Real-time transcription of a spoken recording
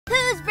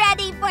Who's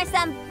ready for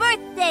some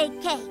birthday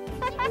cake?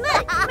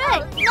 Look.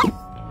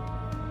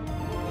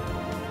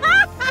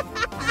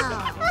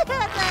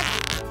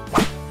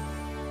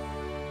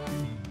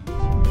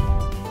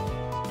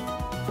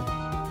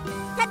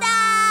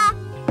 Ta-da!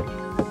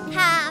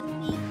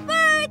 Happy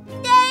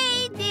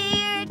birthday,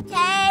 dear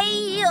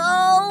Teo!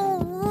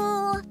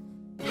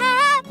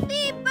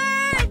 Happy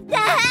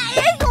birthday!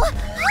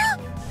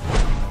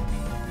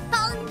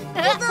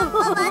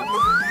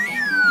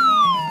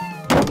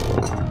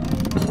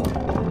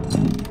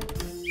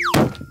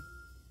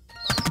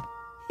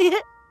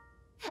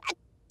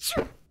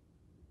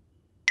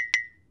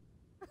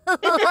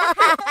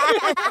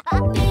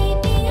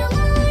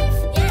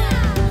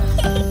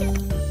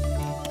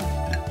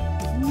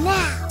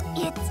 Now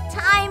it's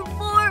time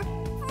for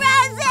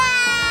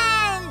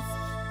presents!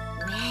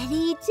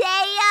 Ready,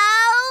 Teo?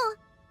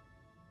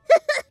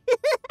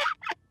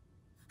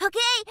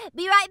 Okay,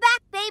 be right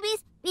back,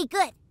 babies. Be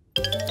good.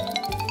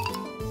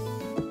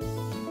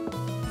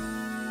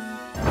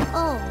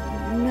 Oh,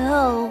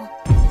 no.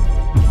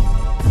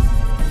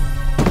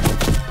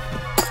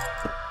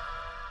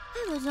 I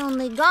was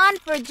only gone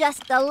for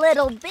just a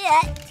little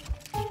bit.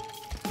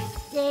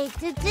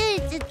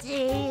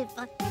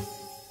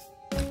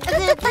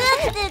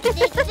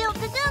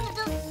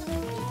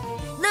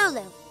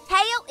 Lulu,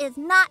 Teo is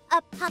not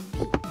a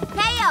puppy.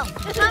 Teo,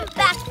 come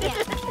back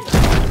here.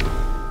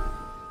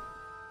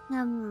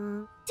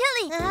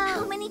 Tilly,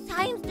 how many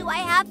times do I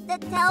have to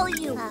tell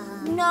you?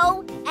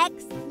 No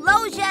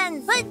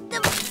explosions!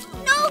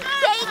 No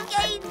cake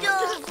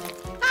angels!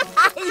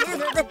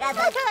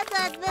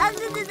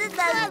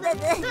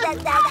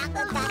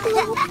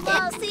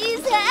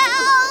 Pixies,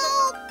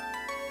 help!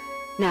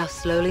 Now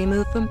slowly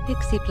move from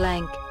pixie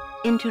plank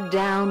into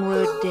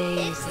downward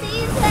daze.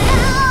 Pixies,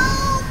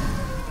 help!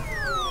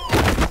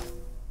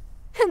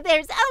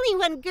 There's only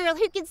one girl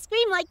who can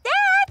scream like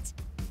that.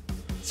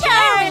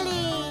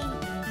 Charlie!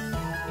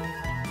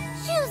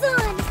 Shoes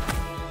on!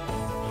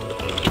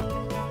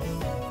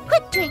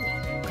 Quick drink.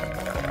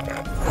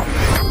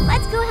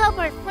 Let's go help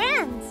our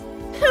friends.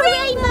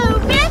 Rainbow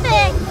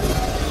ribbon!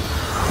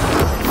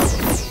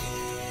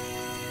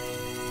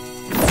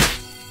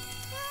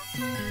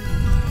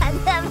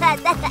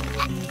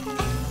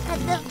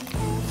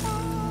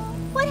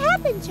 What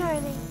happened,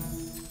 Charlie?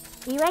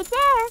 Be right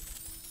there.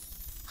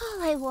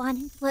 All I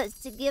wanted was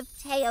to give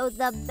Teo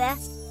the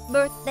best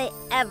birthday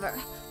ever.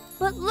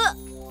 But look,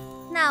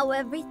 now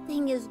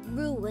everything is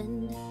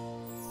ruined.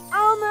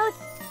 Almost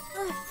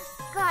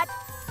got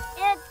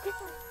it.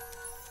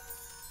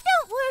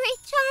 Don't worry,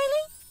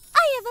 Charlie.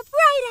 I have a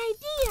bright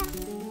idea.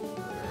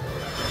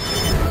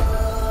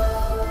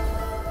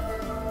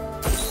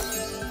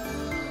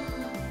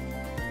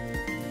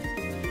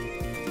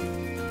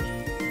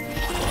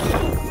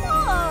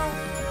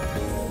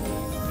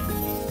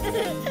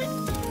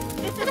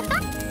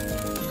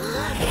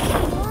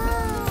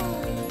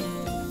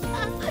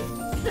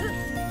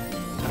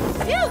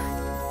 Phew!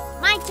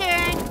 My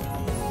turn.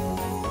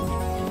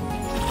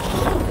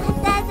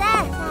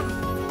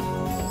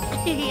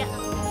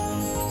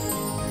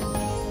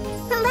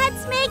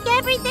 Let's make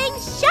everything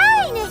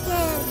shine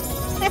again.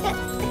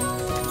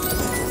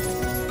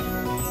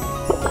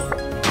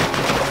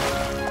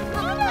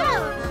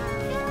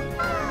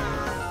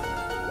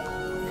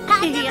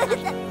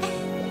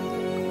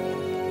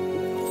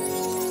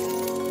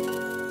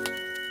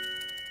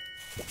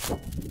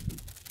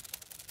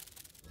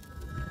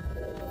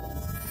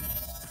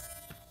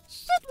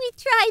 Should we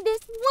try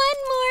this one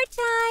more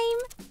time?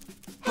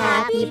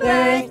 Happy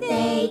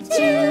birthday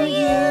to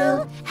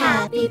you.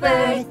 Happy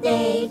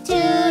birthday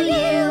to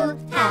you.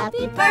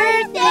 Happy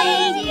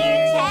birthday,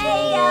 dear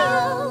Teo.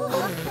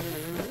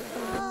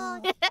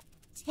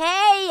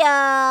 Teo!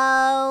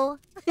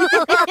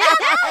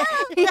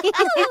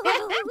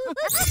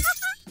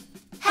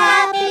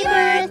 Happy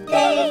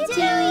birthday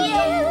to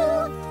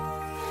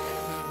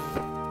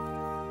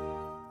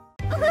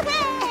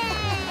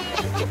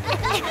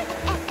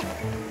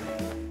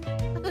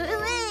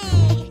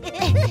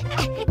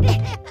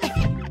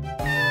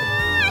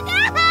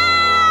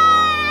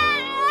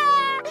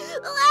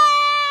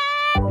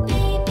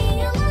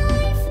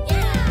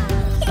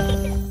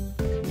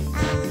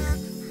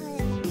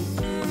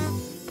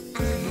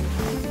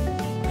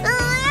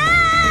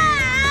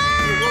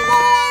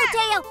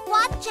Teo,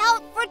 watch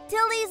out for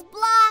Tilly's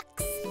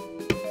blocks.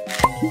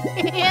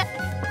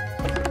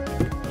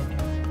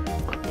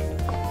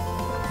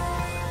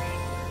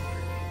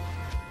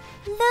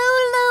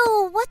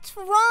 Lulu, what's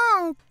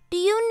wrong? Do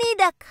you need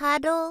a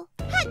cuddle?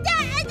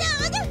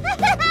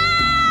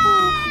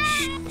 Oh,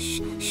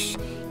 shh.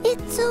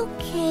 It's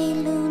okay,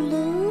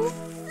 Lulu.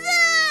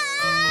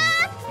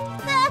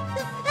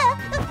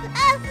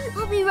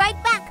 We'll be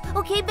right back.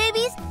 Okay,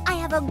 babies? I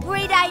have a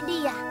great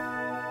idea.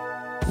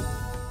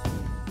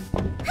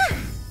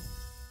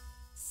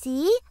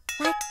 See?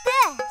 Like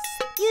this.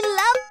 You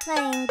love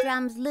playing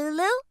drums,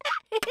 Lulu.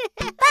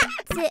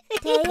 That's it,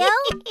 Teo.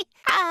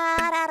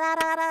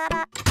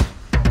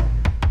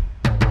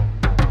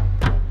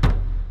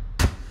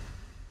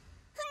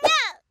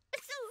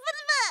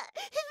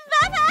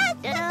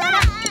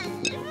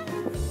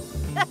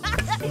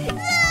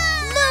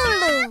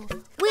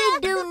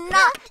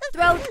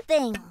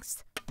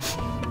 things.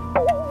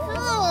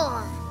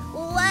 Oh,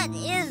 what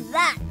is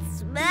that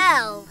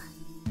smell?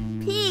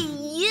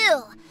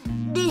 P.U.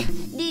 Do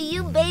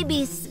you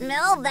babies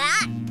smell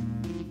that?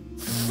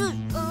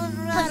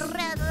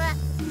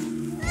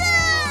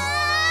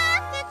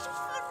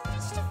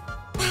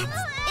 That's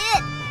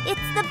it.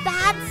 It's the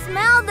bad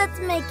smell that's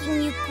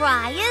making you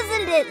cry,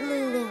 isn't it,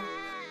 Lulu?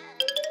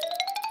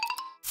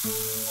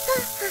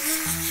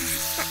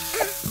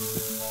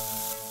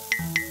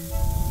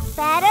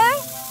 Better?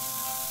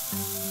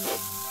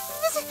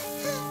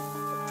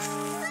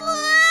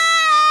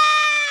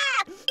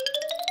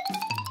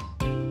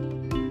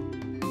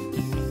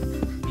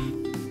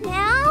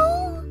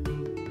 Now?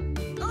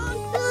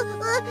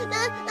 Glow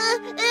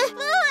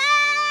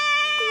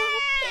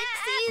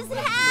Pixies,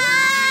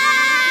 help!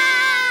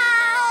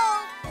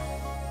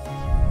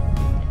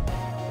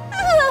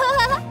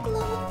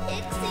 Glow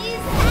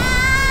Pixies,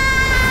 help!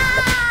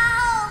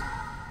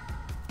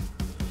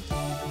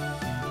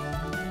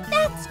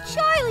 That's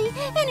Charlie,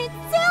 and it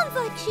sounds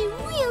like she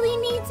really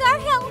needs our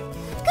help.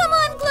 Come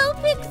on, Glow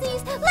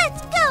Pixies,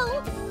 let's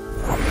go!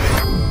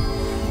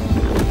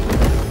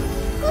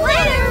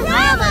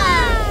 Glitterama!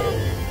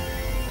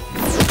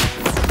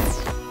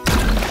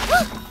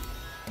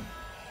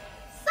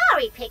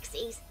 Sorry,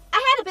 Pixies. I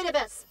had a bit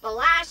of a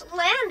splash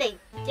landing.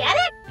 Get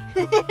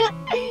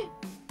it?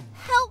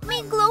 Help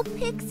me, Glow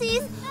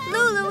Pixies.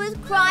 Lulu is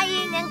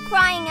crying and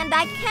crying, and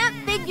I can't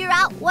figure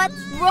out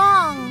what's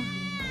wrong.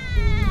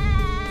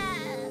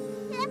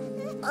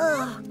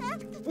 Ugh.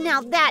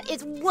 Now that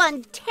is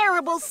one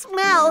terrible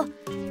smell.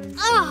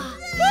 Ugh.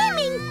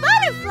 Flaming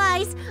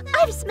butterflies!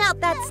 I've smelled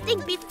that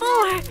stink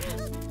before.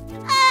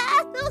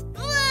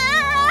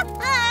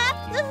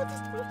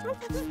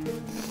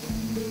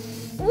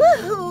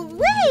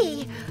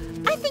 Woo-wee!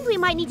 I think we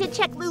might need to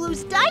check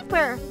Lulu's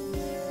diaper.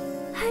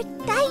 Her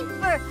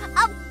diaper,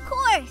 of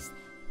course.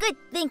 Good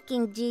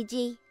thinking,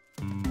 Gigi.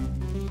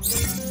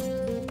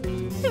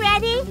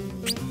 Ready?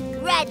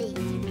 Ready.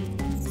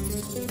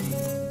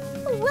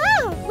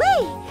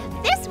 Whoa-wee!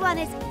 This one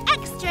is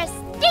extra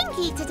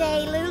stinky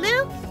today,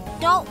 Lulu.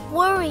 Don't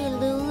worry,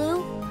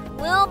 Lulu.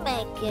 We'll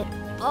make it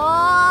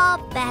all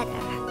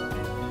better.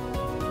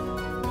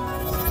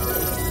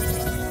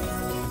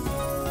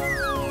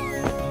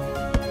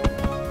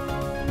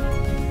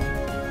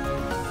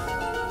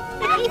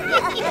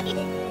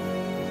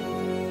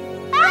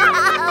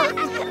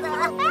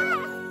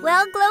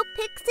 Well, Glow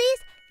Pixies,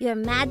 your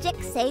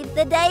magic saved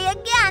the day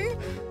again.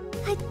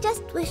 I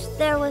just wish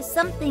there was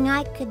something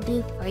I could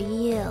do for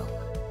you.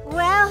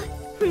 Well,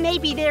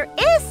 maybe there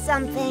is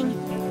something.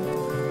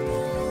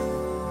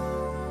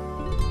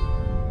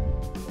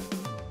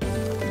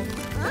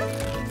 Huh?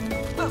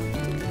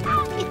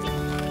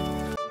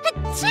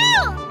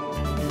 Achoo!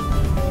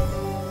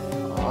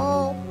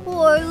 Oh,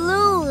 poor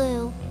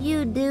Lulu.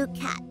 You do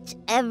catch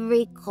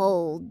every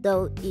cold,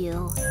 don't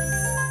you?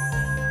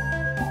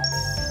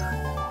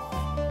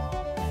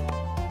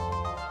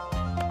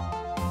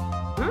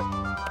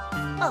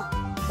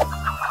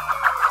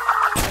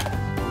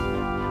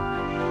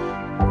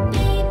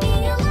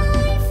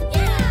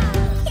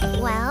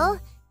 Well,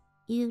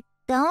 you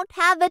don't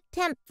have a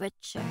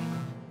temperature.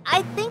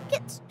 I think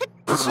it's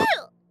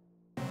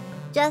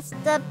just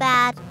a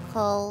bad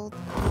cold.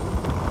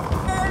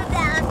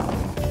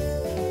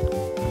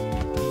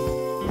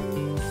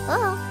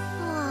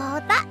 Oh,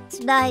 that's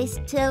nice,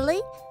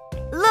 Tilly.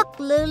 Look,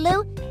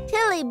 Lulu,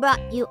 Tilly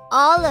brought you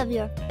all of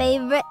your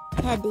favorite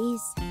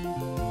teddies.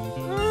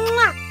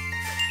 Mwah!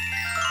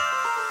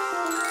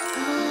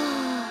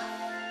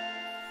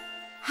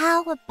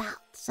 How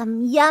about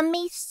some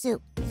yummy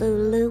soup,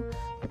 Lulu?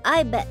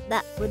 I bet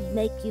that would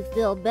make you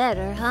feel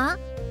better, huh?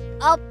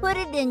 I'll put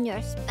it in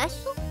your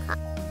special cup.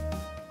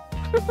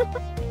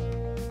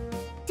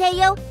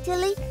 Teo,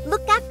 Tilly,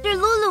 look after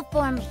Lulu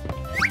for me.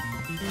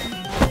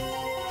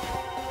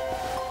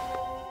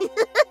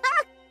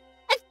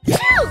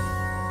 Achoo!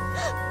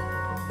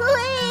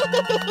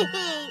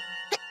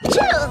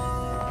 Achoo!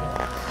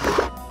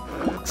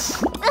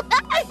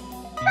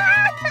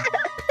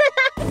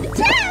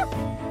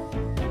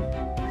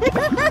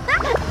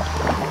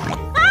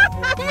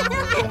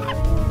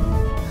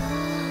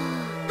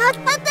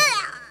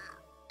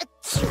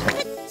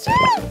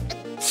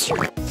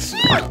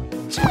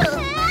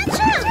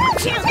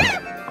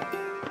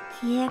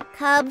 Here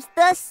comes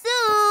the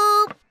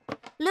soup.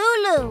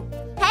 Lulu,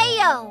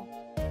 Teo.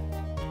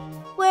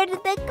 Where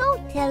did they go,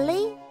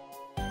 Tilly?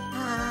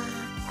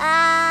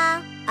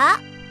 Up?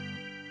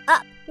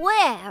 Up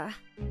where?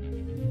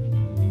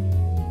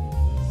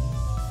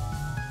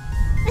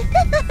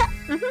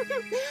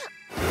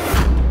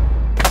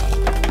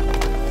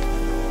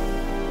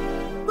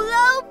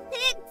 Glow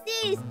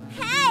Pixies,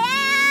 help!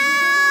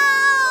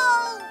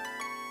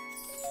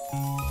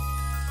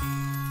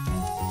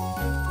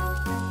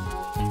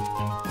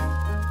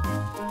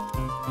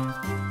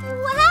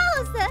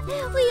 Wowza,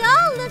 we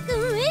all look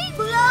amazing.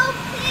 Glow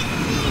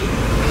Pixies,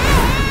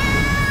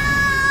 help!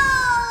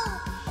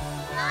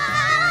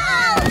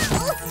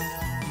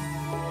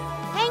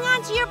 Hang on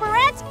to your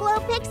barrettes, Glow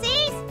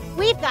Pixies.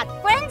 We've got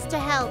friends to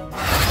help.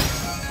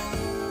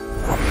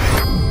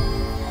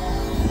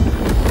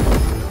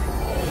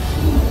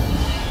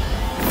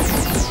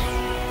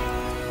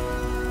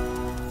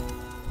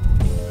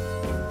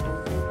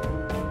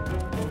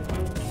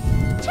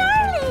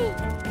 Charlie!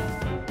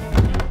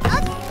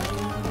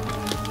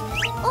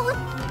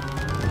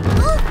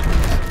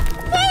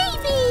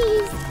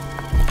 Babies!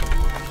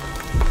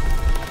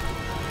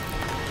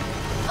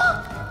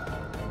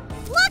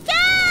 Look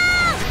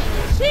out!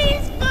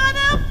 She's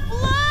gonna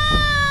blow!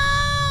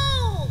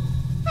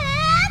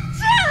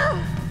 Achoo!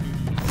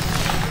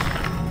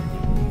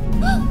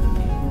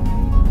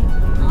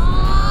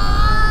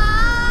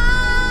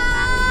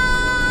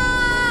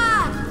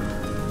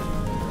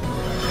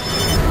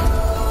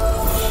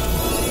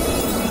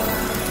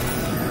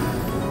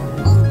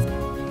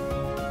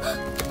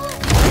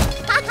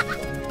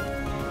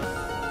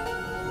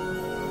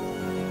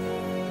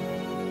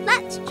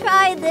 Let's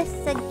try this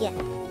again,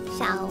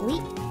 shall we?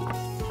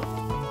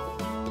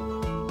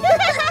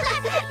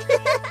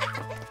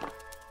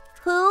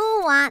 Who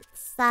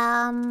wants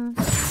some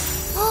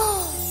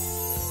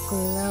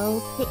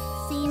Glow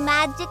Pixie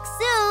magic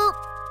soup?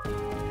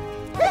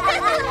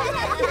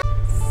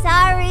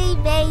 Sorry,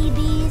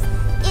 babies.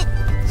 It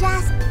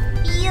just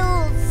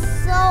feels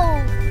so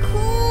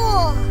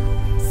cool.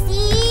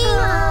 See?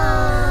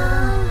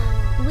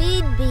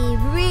 We'd be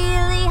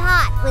really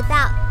hot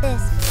without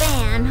this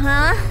fan,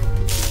 huh?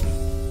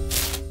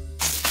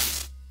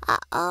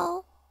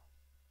 Uh-oh.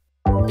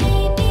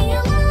 Baby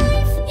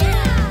alive,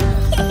 yeah!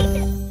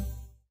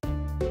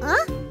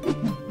 Huh?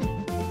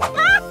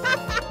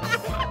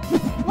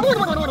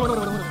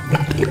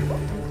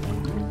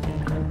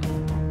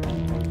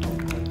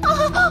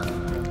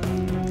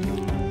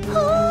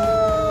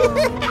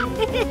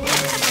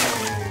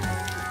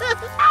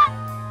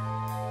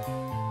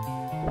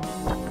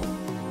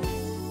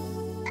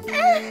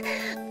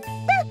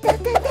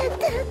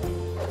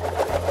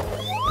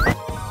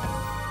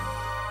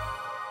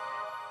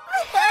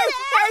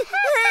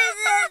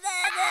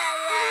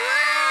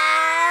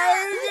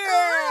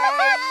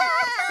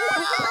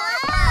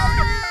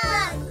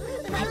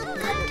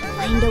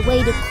 Find a way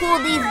to cool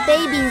these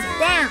babies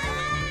down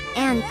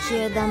and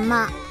cheer them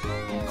up.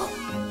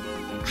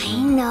 I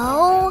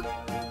know.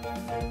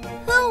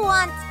 Who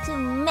wants to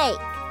make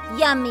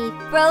yummy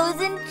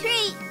frozen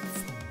treats?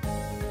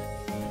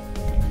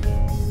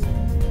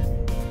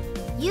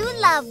 You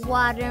love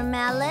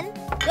watermelon,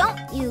 don't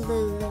you,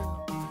 Lulu?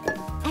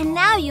 And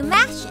now you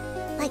mash it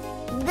like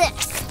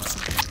this.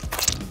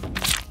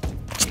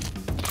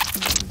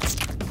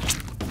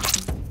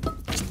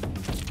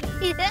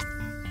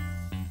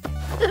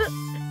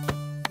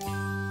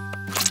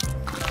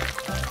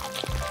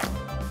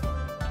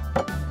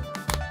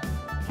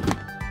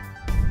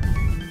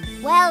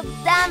 Well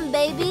done,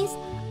 babies.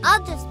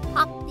 I'll just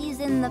pop these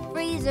in the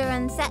freezer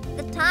and set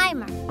the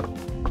timer.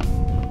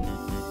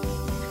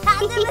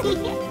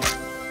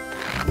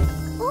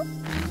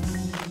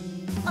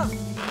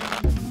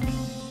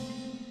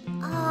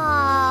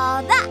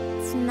 Oh,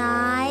 that's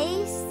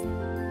nice.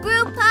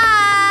 Group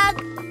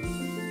hug.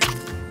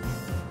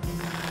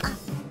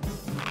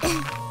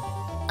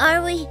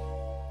 Are we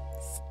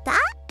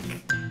stuck?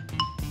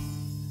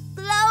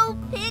 Glow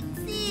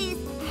Pixies,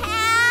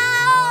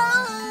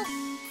 help!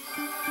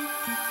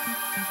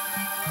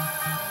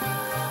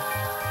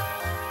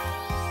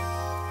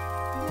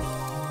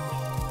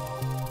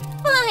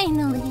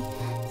 Finally,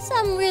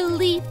 some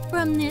relief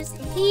from this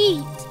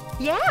heat.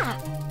 Yeah,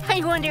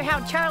 I wonder how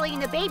Charlie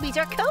and the babies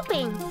are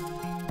coping.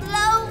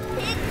 Glow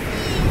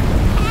Pixies,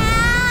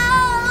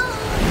 help!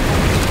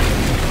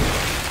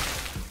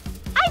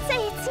 I'd say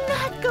it's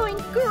not going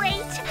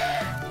great.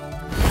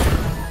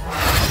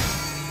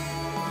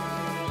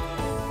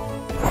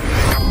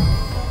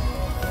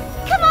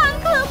 Come on,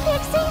 Glow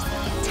Pixies!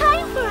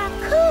 Time for our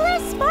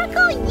coolest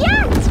sparkle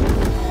yet!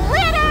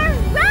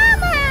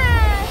 Glitterama!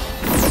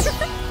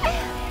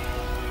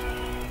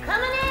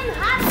 Coming in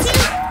hot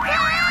seat!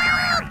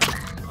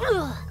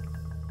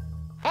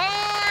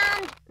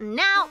 And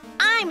now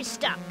I'm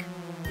stuck.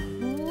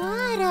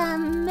 What a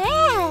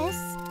mess!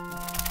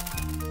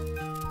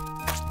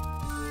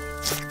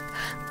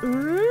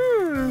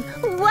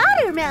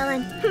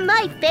 Watermelon,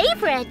 my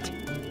favorite.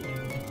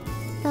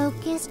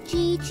 Focus,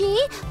 Gigi.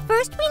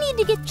 First, we need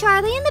to get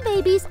Charlie and the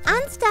babies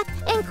unstuck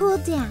and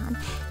cooled down.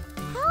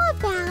 How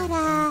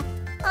about,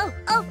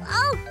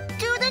 Oh,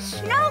 do the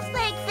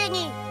snowflake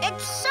thingy.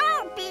 It's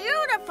so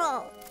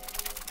beautiful.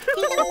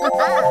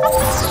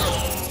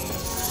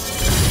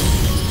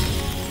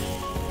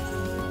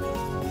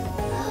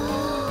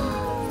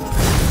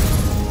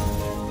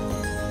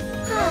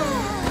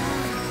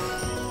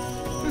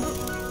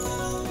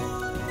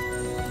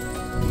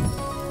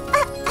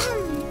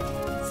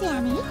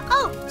 Sammy?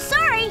 Oh,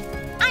 sorry.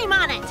 I'm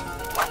on it.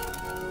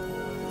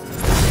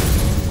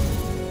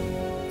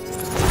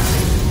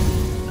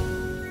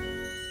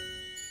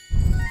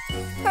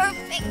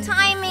 Perfect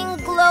timing,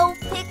 Glow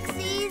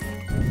Pixies.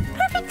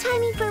 Perfect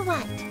timing for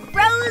what?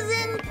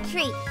 Frozen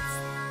treats.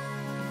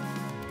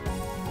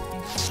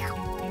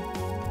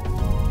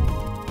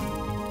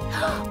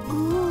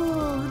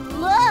 Ooh,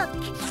 look!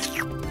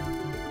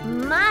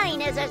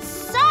 Mine is a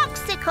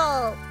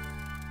soxicle!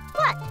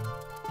 What?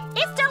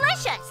 It's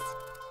delicious!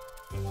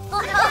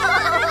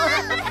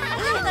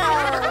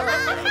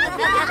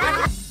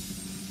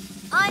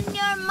 On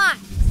your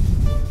marks.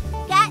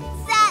 Get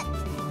set.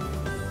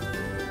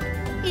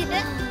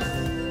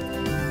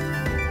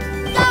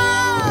 Go!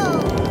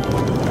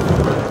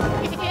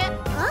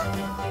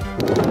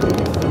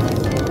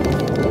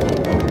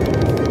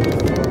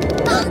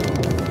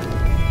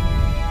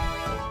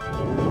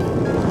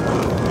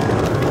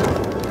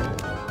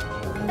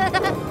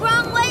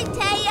 Wrong way,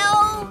 Teo!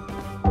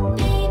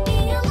 Baby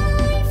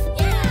alive,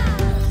 yeah!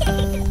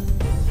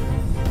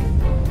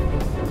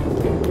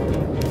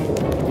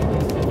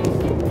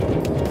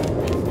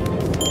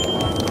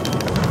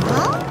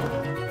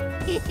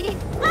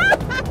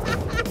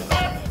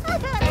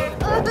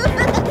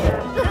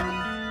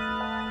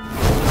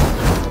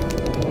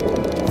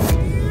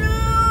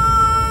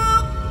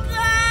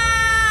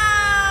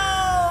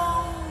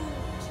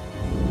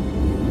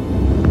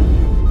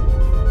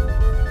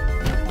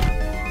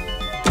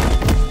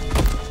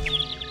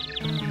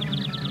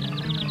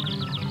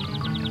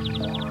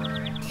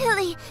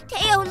 Tilly,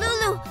 Teo,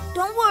 Lulu,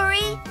 don't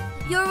worry.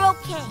 You're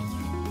okay.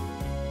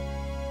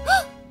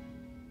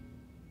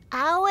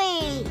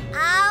 Owie!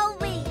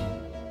 Owie!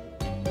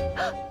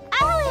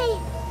 Owie!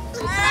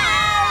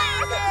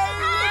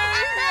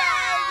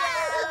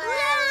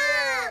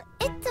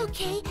 It's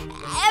okay.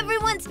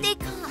 Everyone stay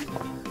calm.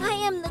 I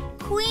am the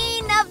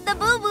queen of the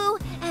boo-boo,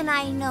 and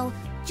I know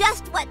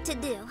just what to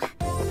do.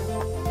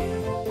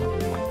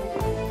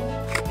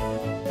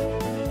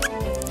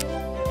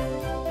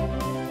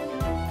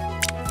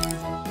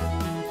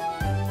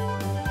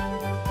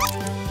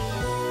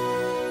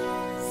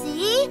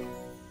 See?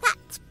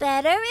 That's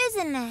better,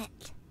 isn't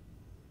it?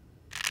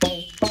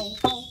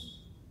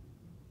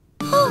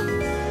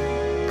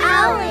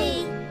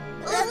 Owie!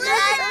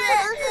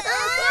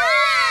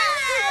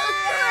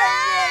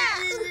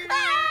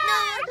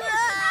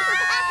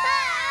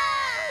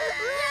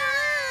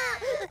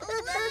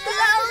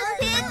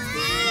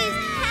 Pixies,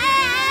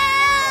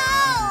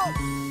 help!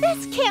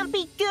 This can't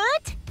be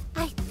good!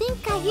 I think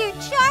I hear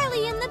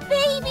Charlie and the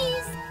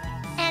babies.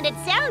 And it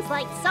sounds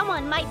like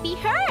someone might be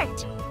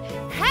hurt.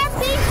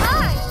 Happy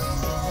Heart!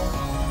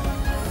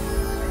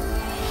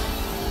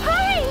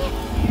 Hurry!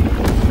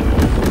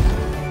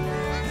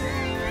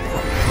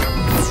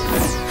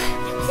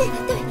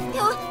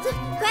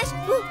 Crash,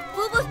 boo,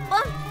 boo, boo,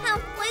 bum, how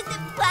was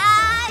it?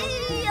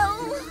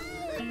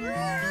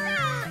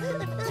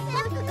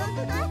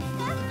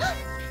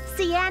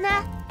 Sienna,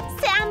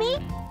 Sammy,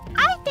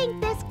 I think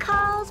this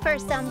calls for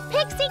some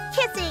pixie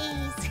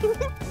kissies.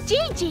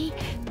 Gigi,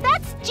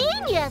 that's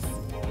genius.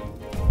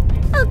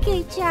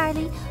 Okay,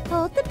 Charlie,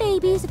 hold the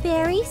babies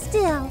very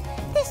still.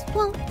 This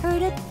won't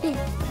hurt a bit.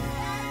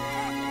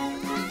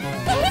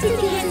 Pixie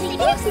kissy,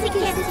 pixie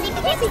kissy,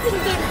 pixie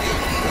kissy.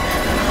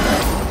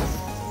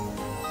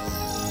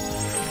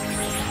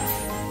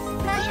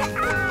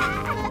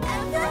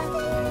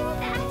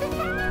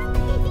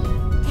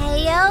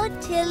 Teo,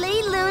 Tilly,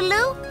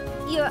 Lulu,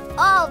 you're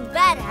all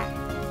better.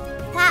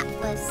 That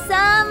was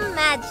some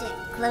magic,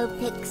 Glow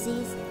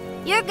Pixies.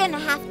 You're gonna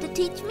have to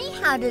teach me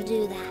how to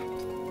do that.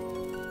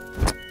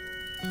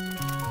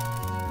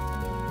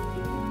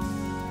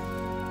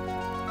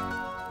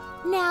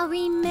 Now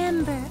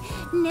remember,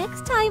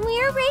 next time we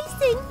are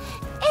racing,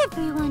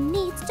 everyone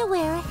needs to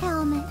wear a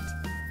helmet.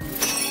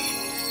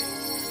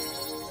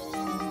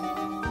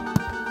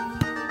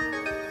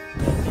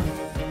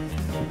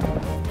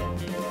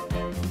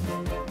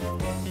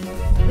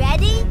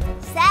 Ready,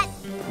 set,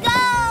 go!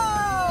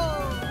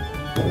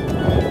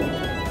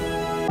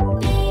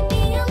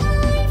 Baby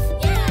alive,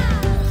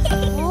 yeah!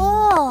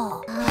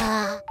 Oh!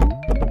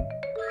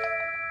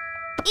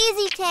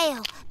 Easy,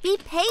 Teo. Be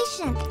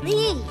patient,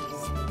 please.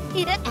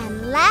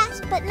 And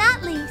last but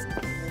not least,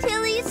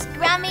 Tilly's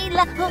scrummy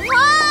lunch!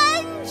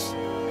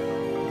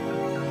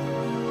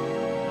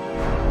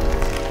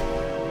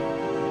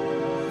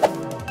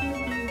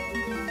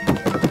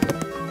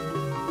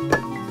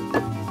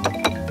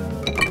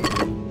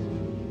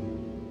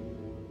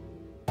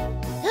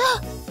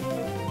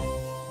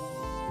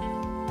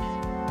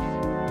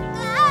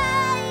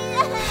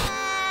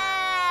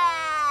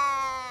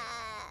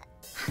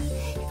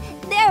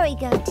 There we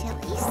go,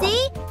 Tilly.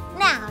 See?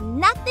 Now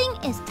nothing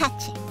is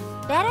touching.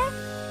 Better?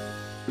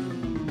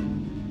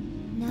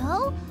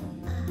 No?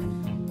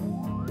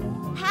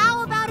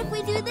 How about if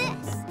we do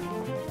this?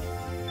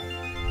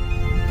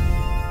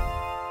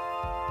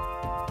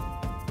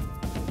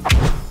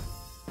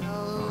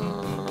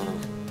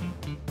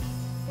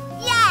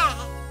 Yeah!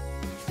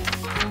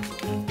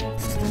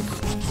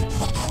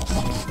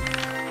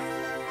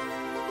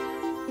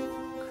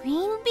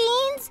 Green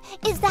beans?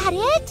 Is that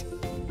it?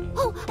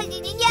 Oh,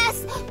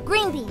 yes!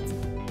 Green beans.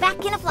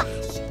 Back in a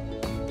flash.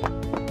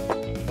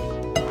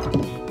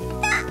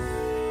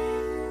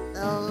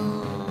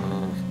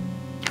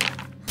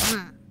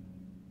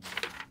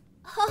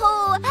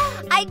 Oh,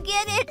 I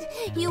get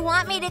it. You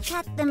want me to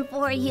cut them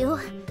for you.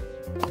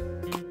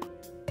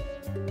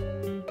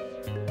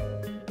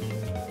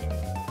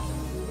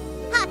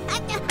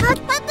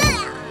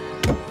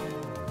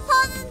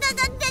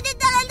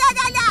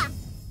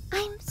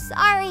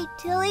 Sorry,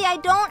 Tilly, I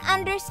don't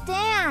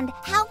understand.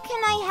 How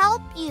can I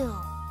help you?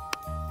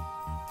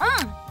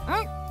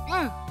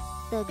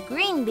 The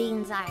green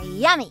beans are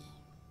yummy.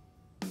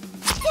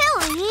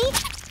 Tilly,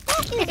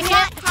 that is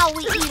not how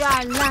we eat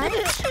our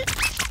lunch.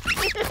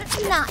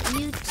 Not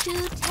you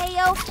too,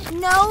 Teo.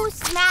 No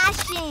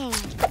smashing.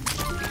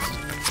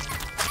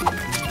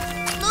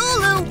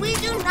 Lulu, we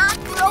do not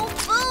throw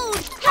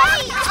food.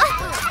 Hey!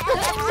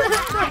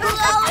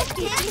 Glow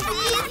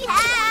Pixies,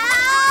 help!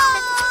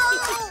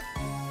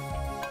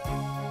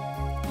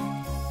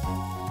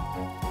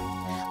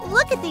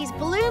 Look at these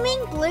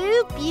blooming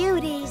blue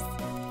beauties.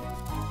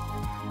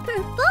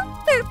 Purple,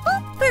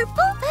 purple,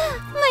 purple.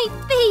 My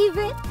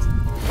favorite.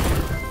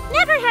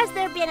 Never has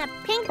there been a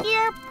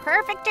pinkier,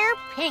 perfecter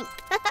pink.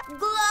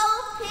 Glow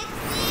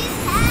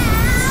Pixies,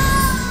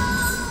 help!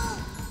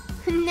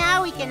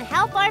 Now we can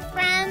help our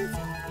friends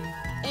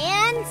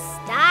in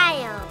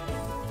style.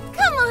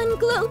 Come on,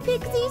 Glow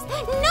Pixies.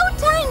 No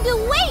time to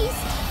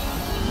waste.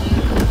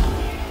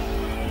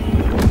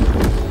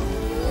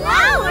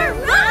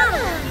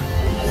 Flower-rama!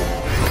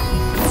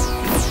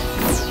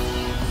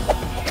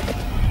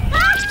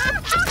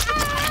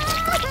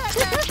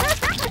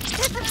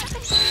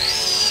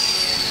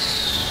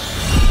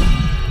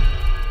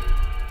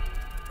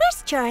 Where's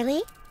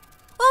Charlie?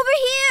 Over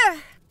here.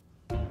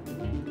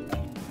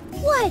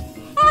 What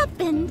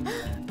happened?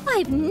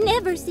 I've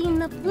never seen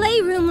the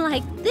playroom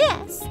like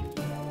this.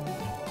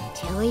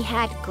 Tilly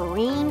had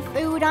green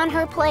food on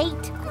her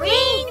plate.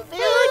 Green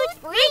food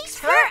freaks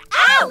her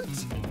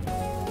out!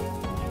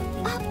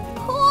 Of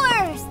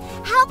course!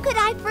 How could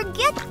I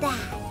forget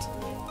that?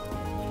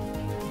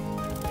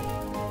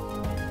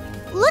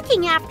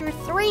 Looking after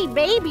 3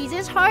 babies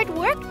is hard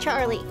work,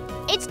 Charlie.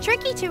 It's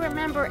tricky to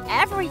remember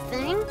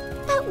everything.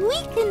 But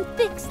we can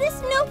fix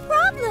this, no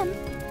problem.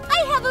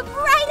 I have a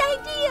bright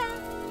idea.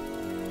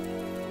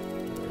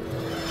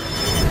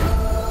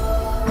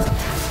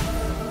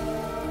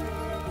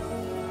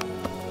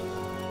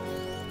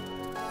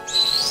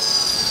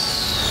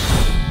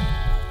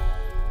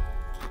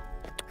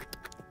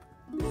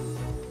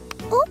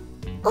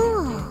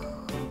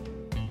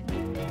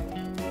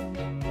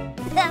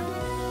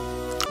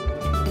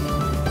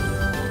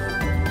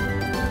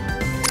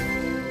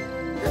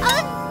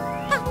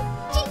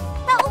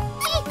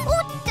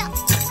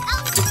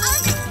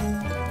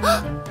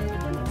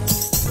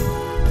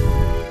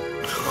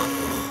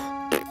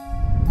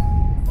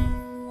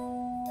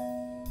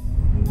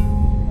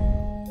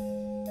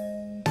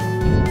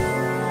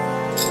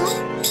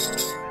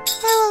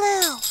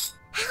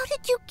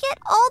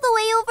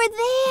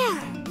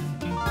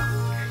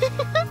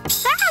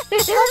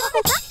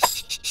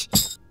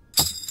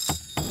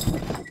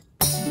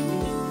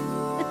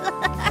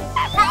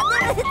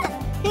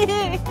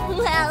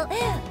 Well,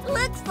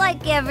 looks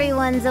like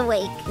everyone's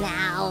awake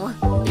now.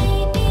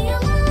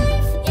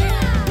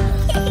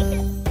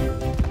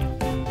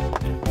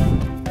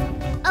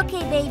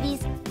 Okay,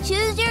 babies,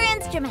 choose your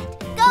instrument.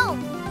 Go!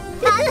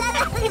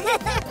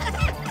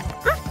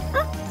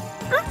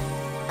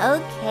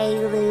 Okay,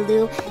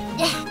 Lulu.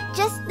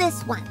 Just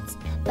this once.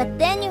 But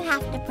then you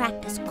have to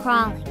practice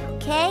crawling,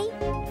 okay?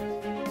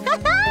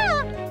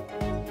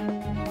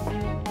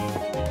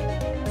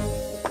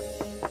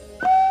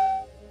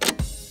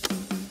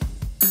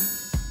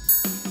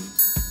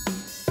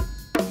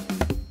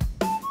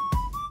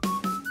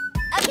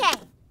 Okay,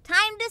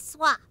 time to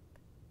swap.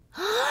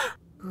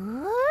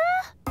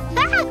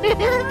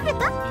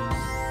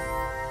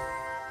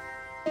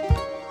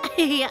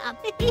 Yeah.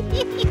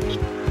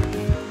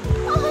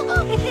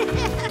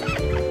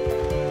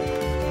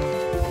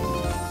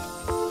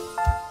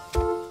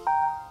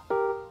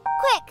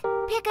 Quick,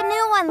 pick a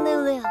new one,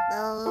 Lulu.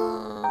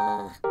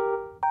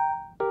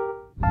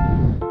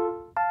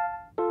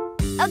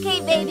 Okay,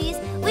 babies,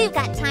 we've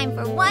got time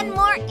for one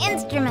more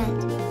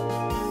instrument.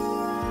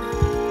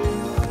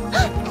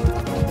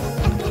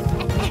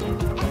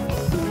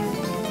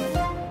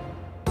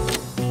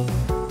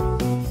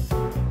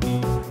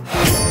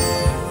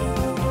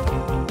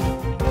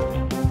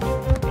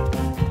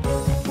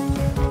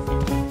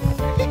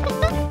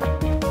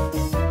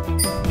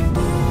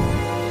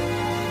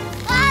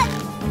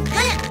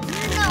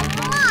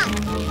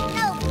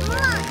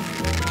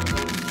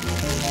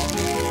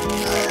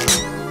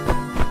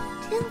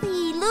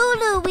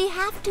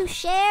 To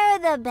share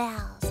the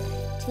bells.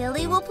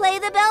 Tilly will play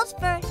the bells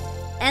first,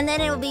 and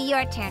then it will be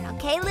your turn,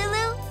 okay,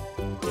 Lulu?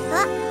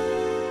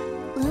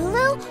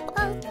 Lulu?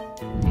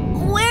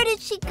 Where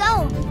did she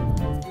go?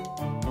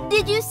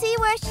 Did you see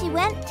where she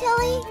went,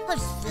 Tilly?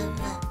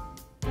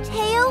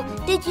 Teo,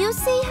 did you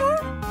see her?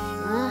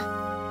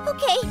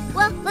 Okay,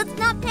 well, let's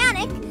not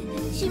panic.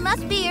 She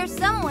must be here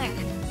somewhere.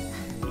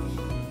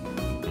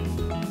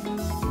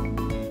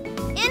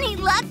 Any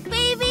luck,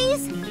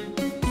 babies?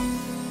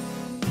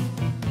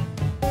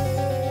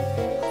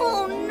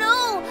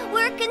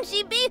 Can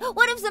she be?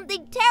 What if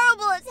something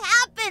terrible has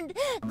happened?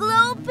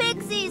 Glow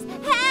Pixies,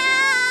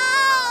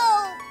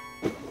 help!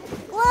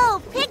 Whoa,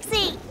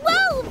 Pixie!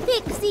 Whoa,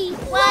 Pixie!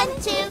 1,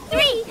 2,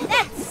 3,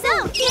 that's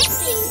so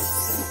Pixie!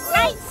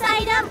 Right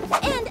side up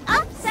and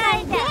upside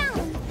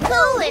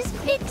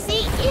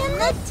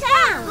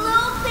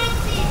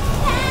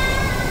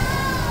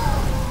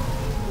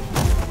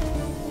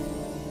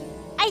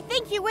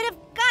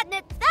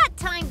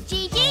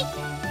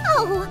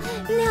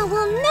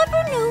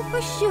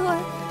for sure.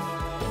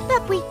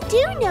 But we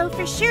do know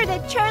for sure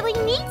that Charlie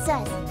needs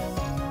us.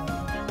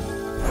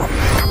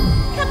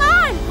 Come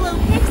on, Glow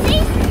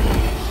Pixies!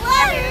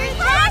 Flutter's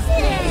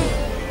Basket!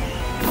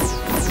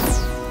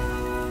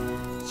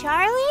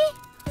 Charlie?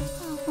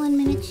 Oh, 1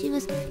 minute she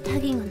was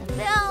tugging on the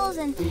bells,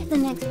 and the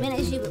next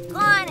minute she was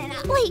gone, and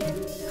wait,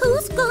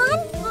 who's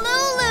gone?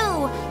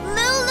 Lulu!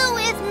 Lulu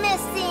is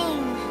missing!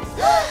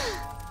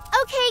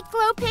 Okay,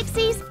 Glow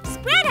Pixies,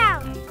 spread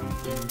out!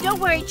 Don't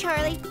worry,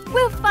 Charlie.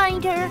 We'll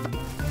find her.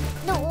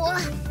 No.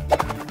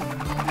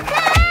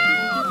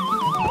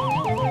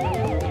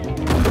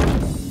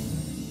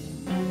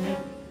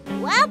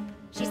 Well,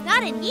 she's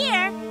not in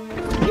here.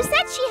 You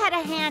said she had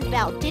a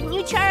handbell, didn't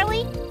you,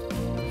 Charlie?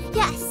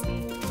 Yes.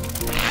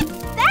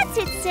 That's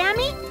it,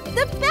 Sammy.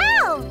 The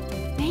bell.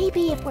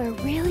 Maybe if we're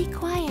really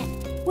quiet,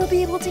 we'll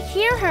be able to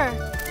hear her.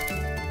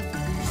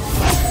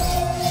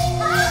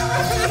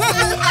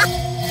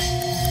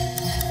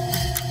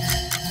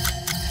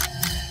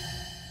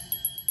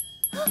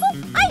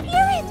 I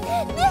hear it!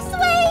 This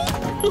way!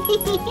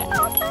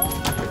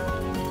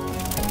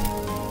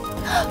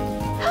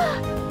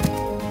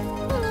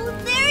 Oh,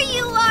 there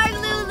you are,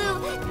 Lulu!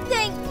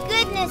 Thank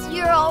goodness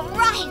you're all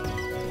right!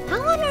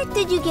 How on earth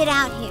did you get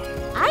out here?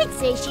 I'd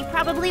say she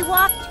probably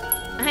walked.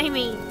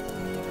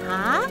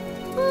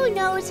 Who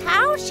knows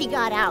how she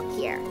got out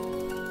here?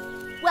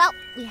 Well,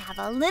 we have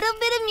a little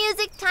bit of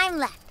music time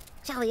left.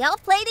 Shall we all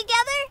play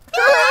together?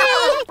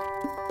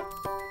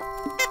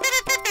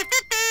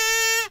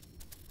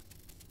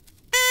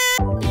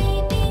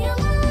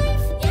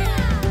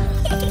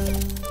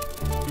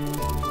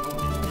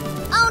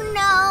 Oh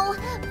no!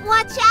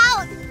 Watch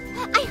out!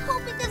 I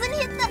hope it doesn't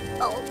hit the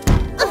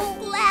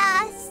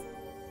glass.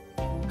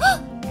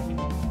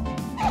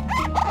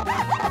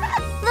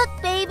 Look,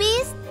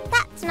 babies,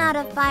 that's not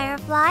a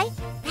firefly.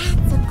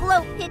 That's a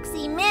Glow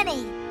Pixie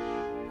Minnie.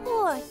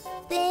 Poor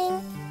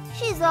thing.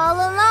 She's all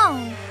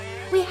alone.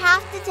 We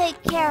have to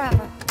take care of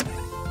her.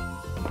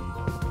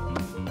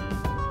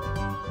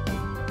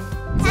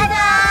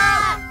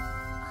 Ta-da!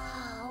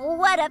 Oh,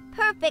 what a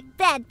perfect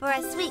bed for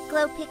a sweet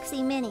Glow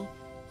Pixie Minnie.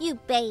 You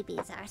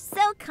babies are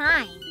so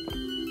kind.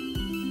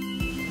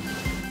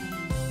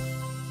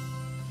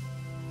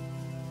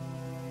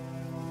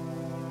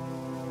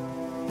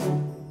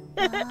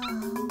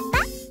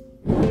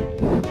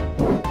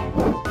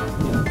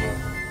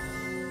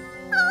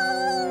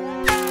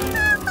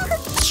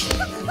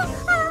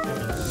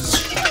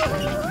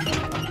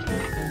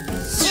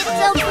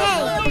 It's okay.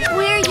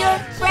 We're your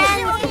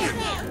friends.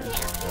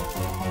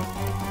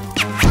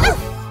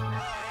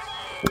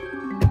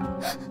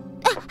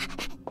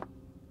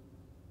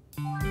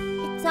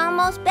 It's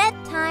almost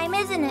bedtime,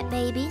 isn't it,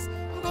 babies?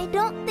 And I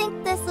don't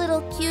think this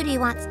little cutie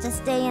wants to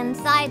stay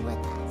inside with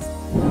us.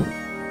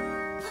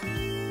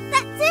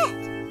 That's it!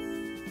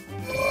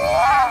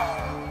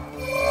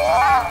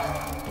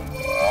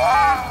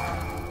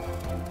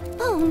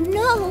 Oh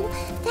no!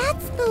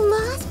 That's the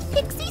lost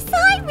Pixie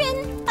Siren!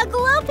 A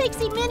Glow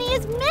Pixie Minnie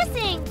is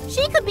missing!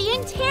 She could be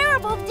in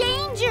terrible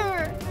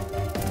danger!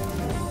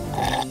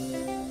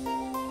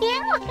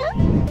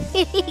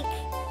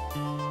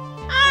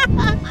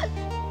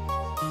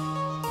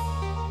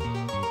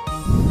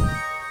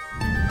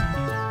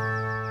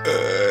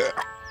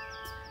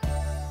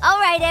 All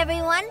right,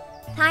 everyone.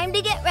 Time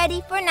to get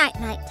ready for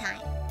night-night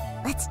time.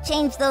 Let's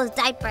change those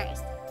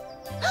diapers.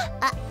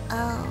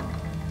 Uh-oh.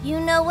 You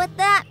know what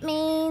that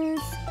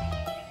means.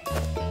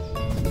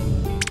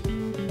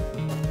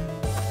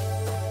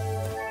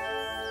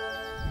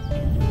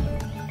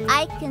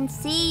 I can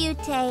see you,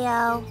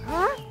 Teo.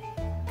 Huh?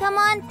 Come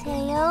on,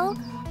 Teo.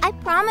 I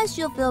promise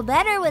you'll feel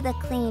better with a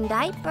clean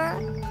diaper.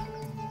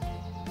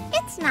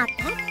 It's not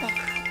that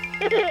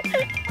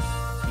bad.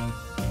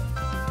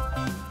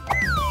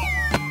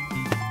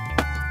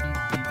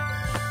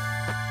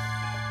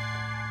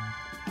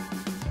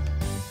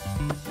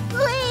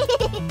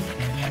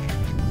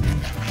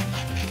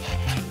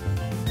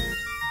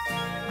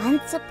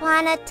 Once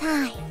upon a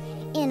time,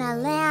 in a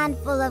land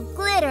full of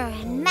glitter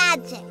and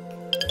magic.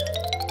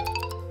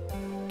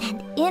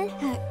 And in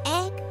her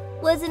egg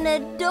was an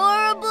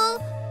adorable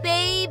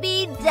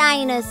baby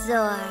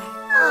dinosaur.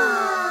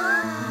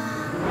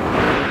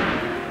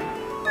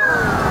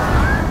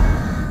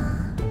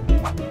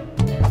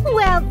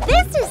 Well,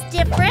 this is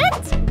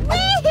different!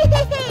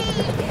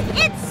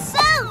 It's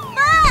so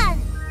fun!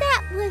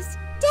 That was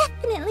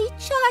definitely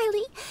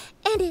Charlie,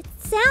 and it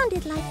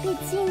sounded like they'd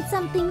seen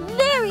something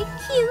very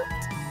cute.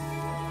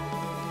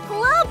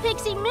 Glow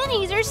Pixie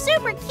Minis are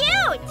super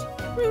cute!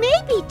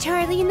 Maybe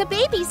Charlie and the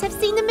babies have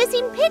seen the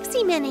missing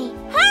Pixie Minnie.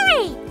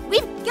 Hurry!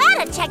 We've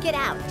got to check it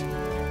out!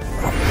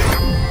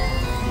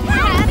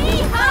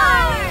 Happy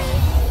Heart!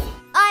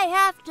 I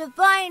have to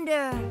find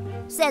her,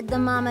 said the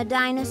mama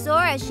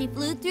dinosaur as she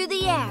flew through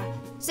the air,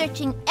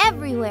 searching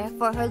everywhere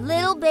for her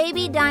little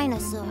baby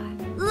dinosaur.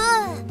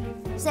 Look,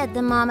 said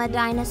the mama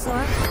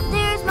dinosaur,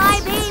 there's my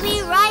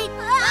baby right...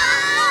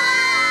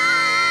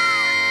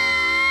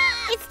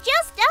 It's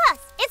just us!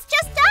 It's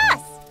just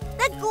us!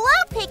 The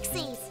Glow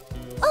Pixies!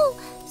 Oh,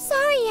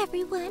 sorry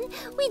everyone.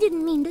 We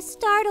didn't mean to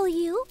startle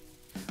you.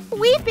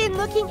 We've been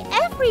looking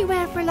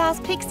everywhere for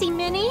Lost Pixie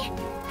Minnie.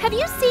 Have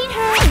you seen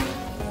her?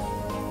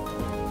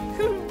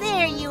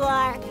 There you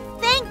are.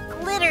 Thank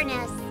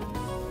Glitterness.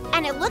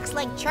 And it looks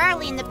like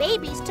Charlie and the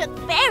babies took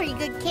very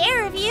good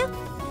care of you.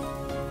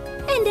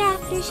 And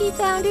after she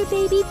found her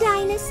baby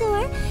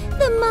dinosaur,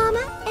 the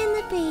mama and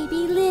the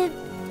baby lived.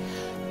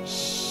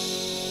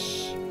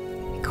 Shh.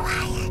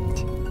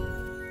 Quiet.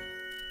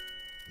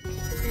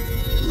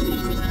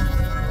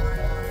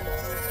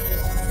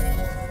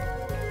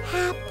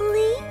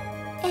 Happily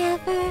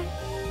ever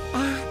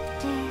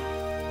after.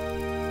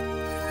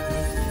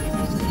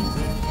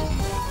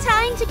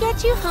 Time to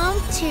get you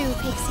home too,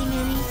 Pixie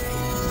Minnie.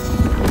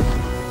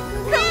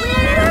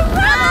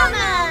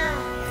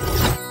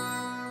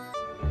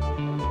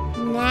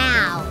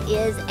 Now,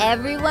 is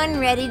everyone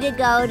ready to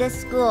go to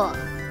school?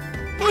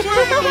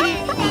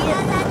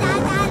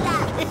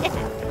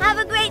 Have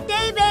a great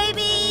day,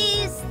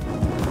 babies!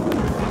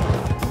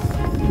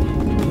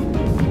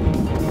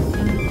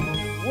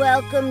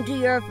 Welcome to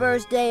your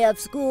first day of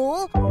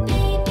school.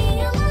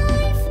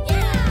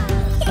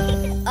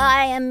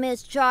 I am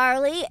Miss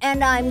Charlie,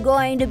 and I'm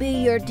going to be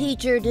your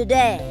teacher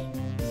today.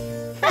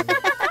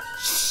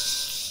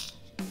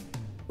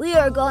 We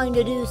are going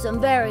to do some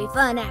very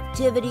fun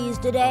activities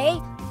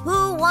today.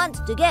 Who wants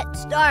to get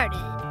started?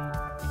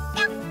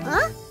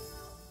 Huh?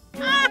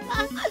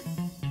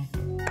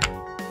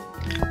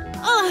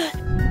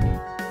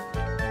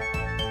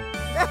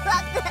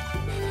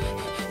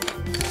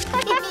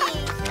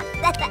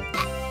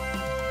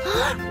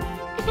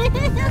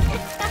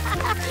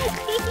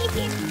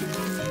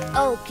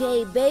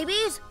 Okay,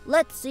 babies,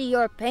 let's see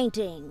your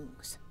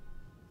paintings.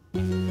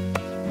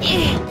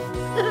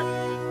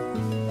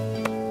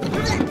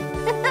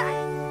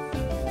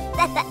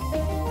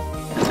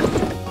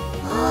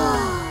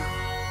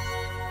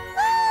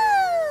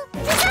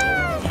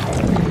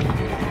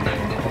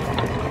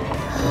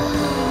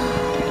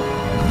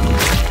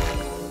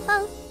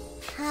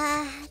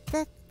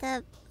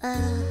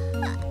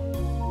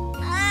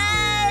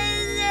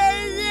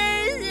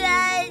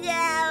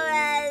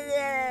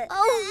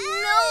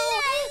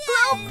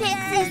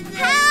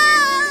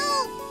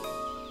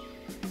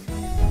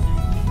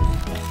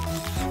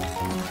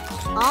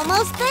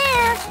 Almost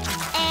there.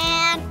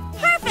 And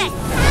perfect.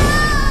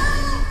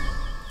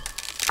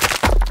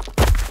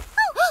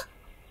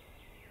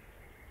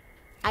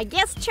 I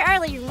guess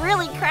Charlie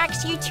really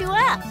cracks you two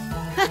up.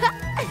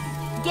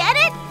 Get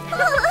it?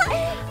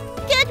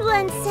 Good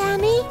one,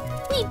 Sammy.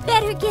 We'd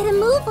better get a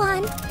move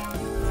on.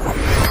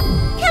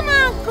 Come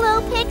on,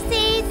 Glow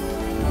Pixies.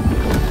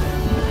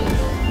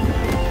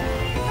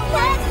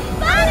 Let's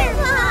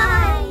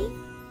butterfly.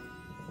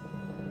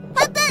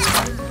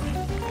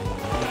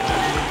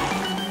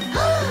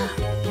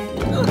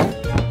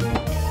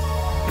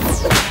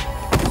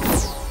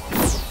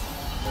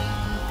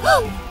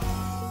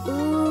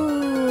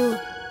 Ooh,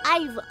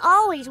 I've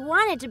always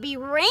wanted to be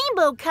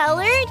rainbow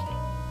colored.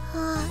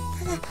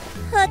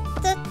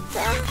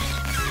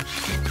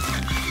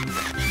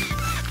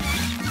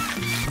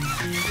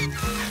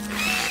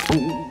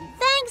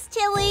 Thanks,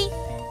 Tilly.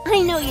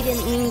 I know you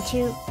didn't mean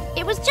to.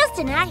 It was just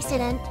an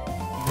accident.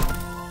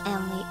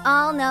 And we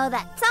all know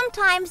that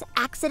sometimes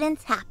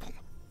accidents happen.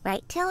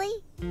 Right,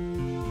 Tilly?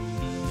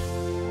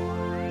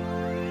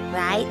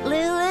 Right,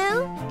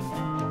 Lulu?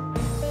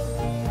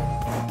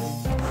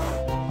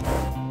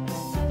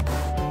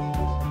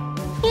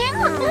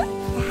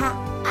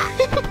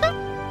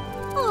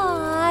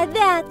 Aw,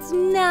 that's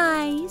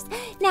nice.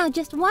 Now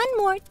just one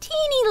more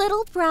teeny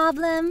little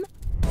problem.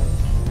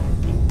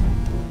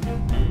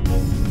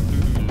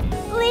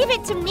 Leave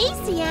it to me,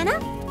 Sienna.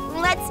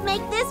 Let's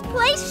make this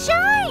place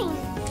shine.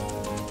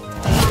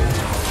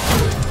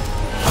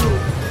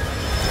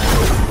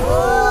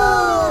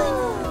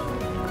 Whoa.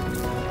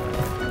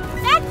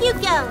 Back you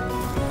go.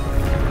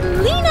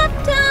 Clean up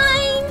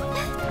time!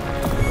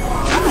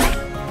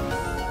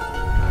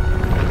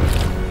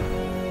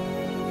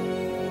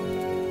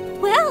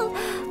 Well,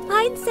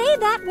 I'd say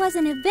that was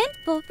an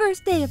eventful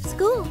first day of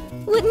school,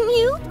 wouldn't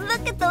you?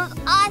 Look at those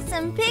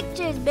awesome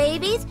pictures,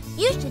 babies.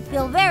 You should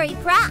feel very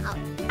proud.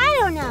 I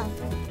don't know.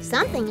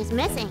 Something is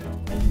missing.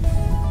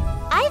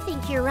 I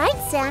think you're right,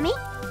 Sammy.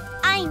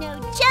 I know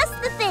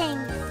just the thing.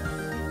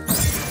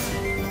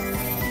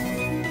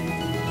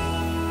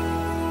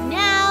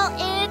 Now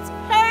it's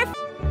perfect.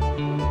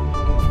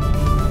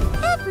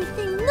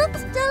 Everything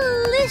looks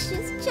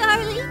delicious,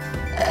 Charlie.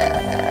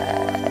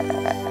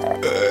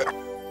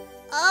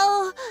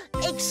 Oh,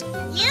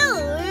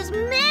 excuse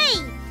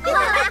me.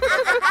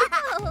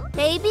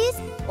 Babies,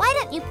 why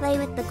don't you play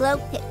with the Glow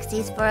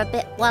Pixies for a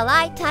bit while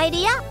I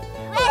tidy up?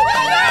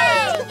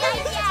 Yay!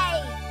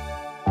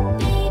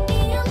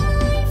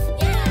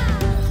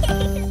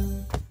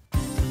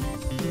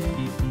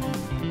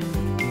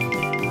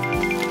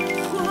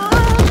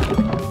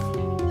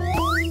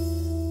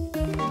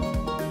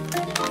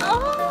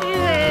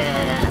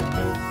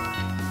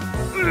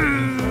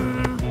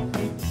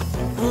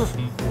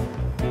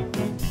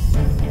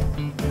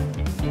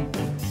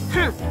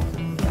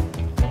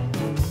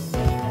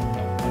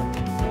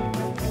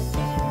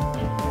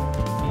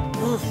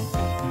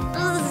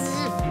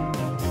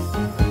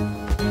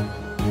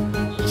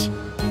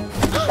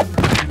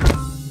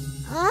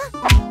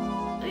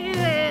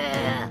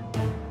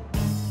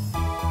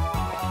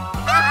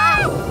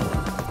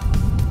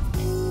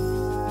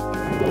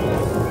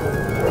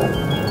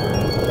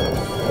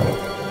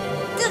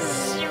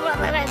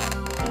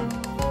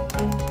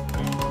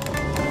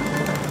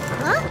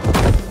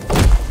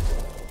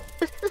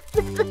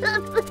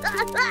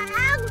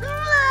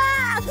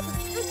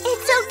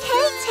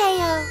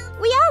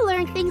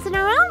 things in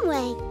our own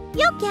way.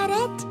 You'll get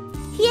it.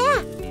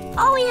 Yeah,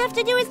 all we have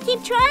to do is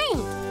keep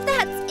trying.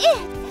 That's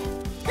it!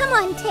 Come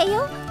on,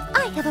 Teo.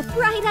 I have a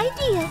bright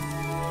idea.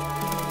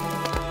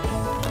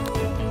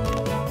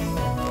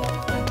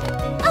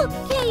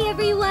 Okay,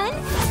 everyone.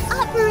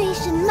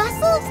 Operation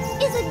Muscles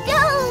is a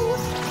go!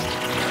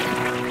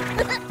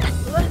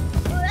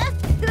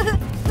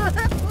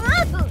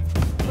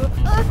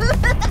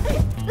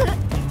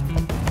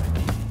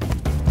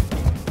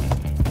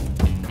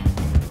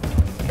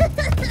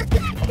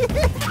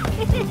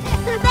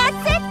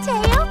 That's it,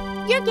 Teo.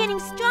 You're getting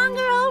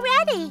stronger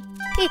already.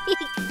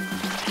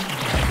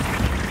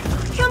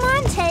 Come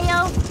on,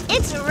 Teo.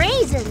 It's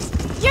raisins,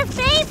 your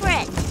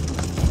favorite.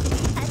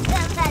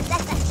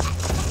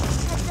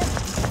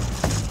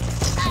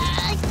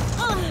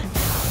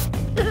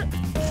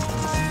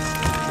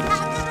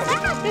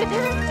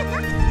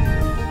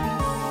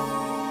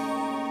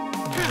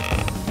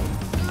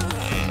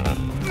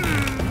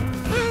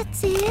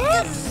 That's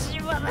it.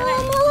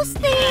 Almost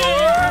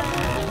there.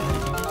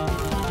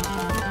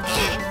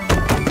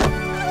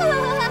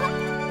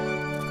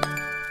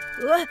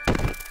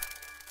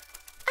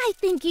 I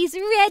think he's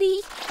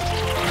ready.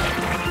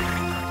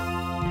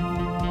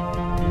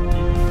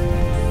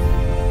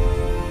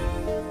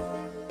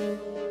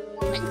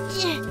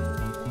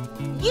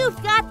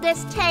 You've got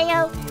this,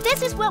 Teo.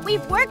 This is what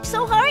we've worked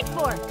so hard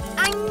for.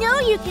 I know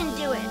you can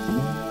do it.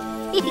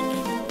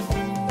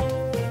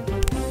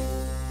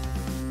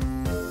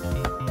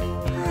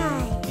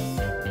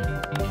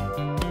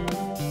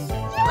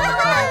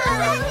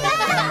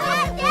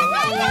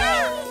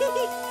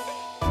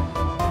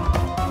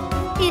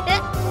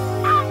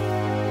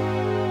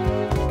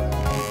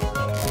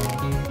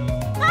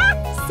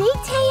 See,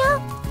 Teo?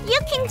 You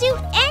can do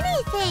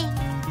anything.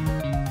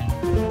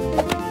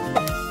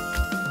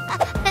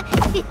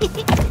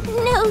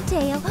 No,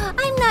 Teo.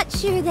 I'm not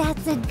sure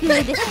that's a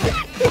good...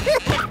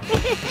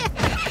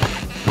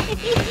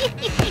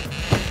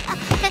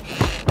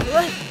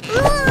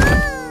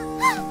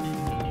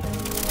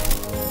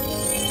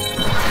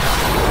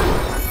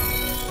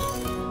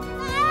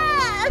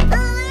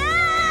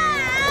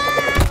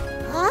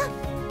 Huh?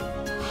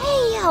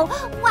 Teo!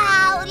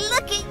 Wow,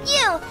 look at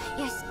you!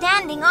 You're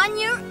standing on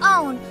your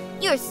own.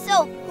 You're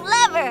so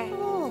clever.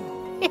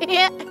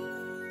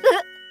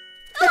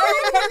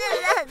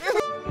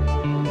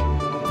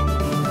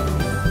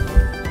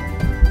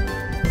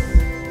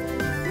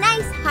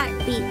 Nice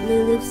heartbeat,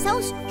 Lulu.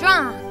 So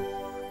strong.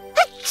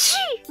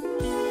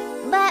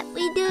 But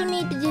we do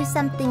need to do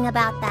something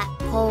about that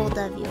cold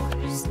of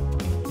yours.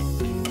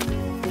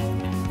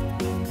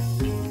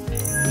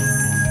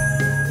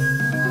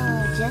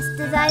 Oh, just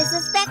as I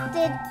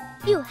suspected.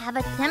 You have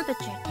a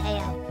temperature,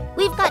 Teo.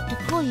 We've got to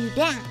cool you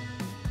down.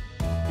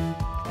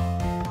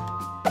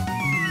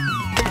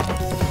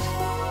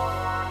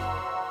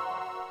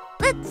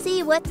 Let's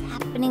see what's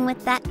happening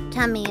with that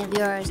tummy of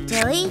yours,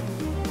 Tilly.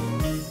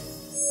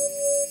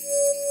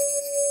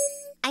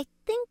 I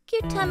think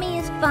your tummy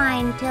is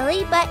fine,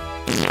 Tilly, but...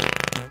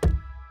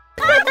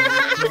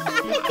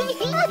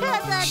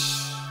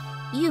 Shh.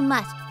 You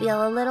must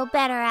feel a little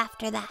better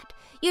after that.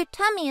 Your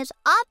tummy is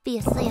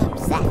obviously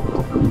upset.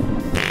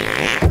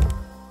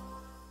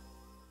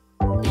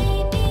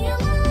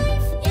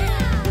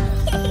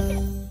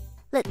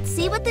 Let's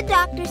see what the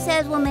doctor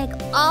says will make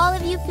all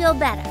of you feel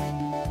better.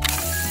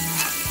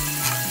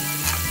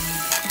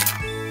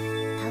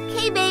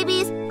 Okay,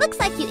 babies. Looks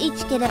like you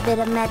each get a bit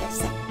of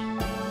medicine.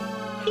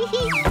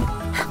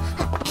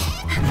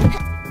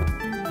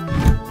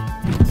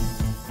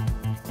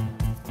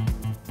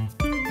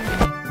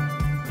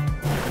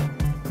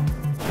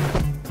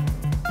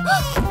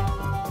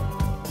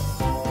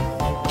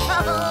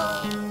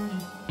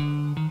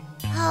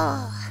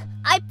 Oh,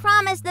 I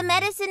promise the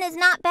medicine is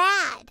not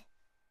bad.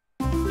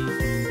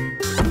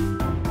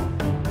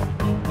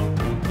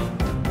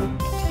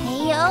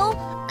 Teo,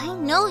 I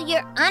know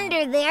you're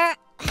under there.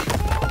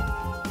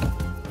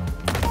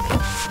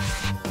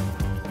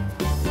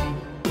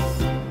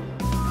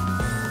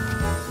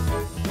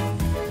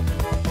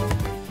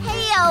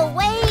 Teo,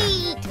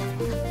 wait!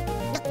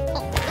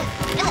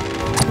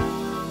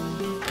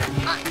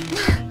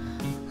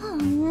 Oh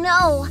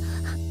no,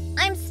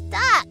 I'm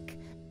stuck.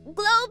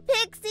 Glow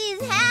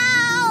Pixies,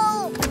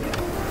 help!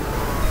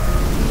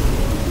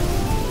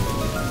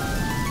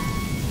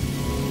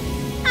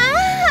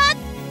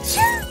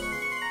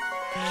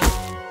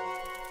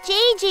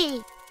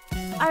 Gigi,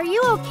 are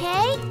you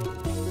okay?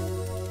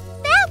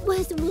 That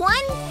was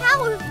one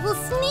powerful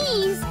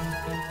sneeze.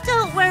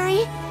 Don't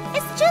worry,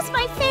 it's just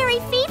my fairy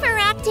fever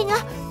acting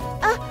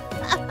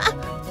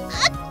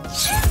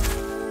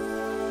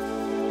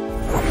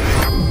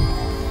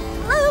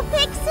Blue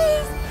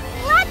Pixies,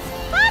 let's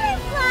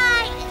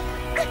butterfly!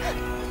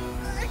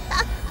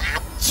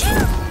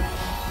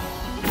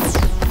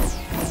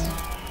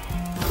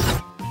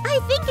 I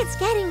think it's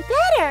getting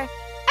better.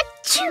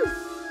 Achoo!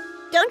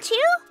 Don't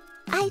you?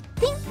 I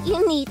think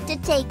you need to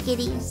take it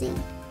easy.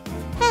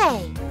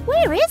 Hey,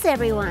 where is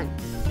everyone?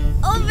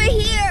 Over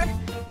here!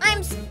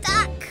 I'm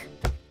stuck!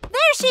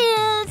 There she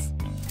is!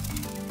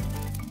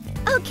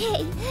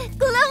 Okay,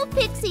 glow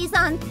pixies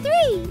on 3.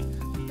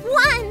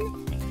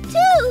 1,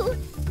 2,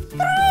 3!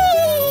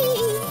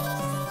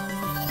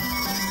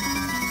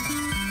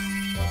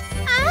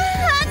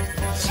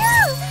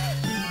 Achoo!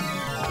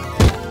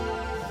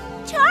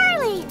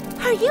 Charlie,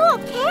 are you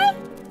okay?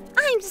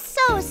 I'm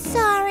so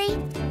sorry.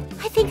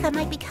 I think I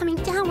might be coming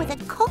down with a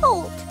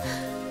cold.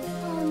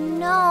 Oh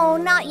no,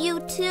 not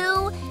you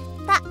too.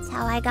 That's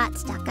how I got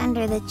stuck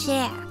under the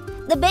chair.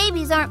 The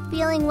babies aren't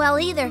feeling well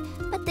either,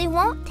 but they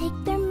won't take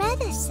their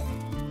medicine.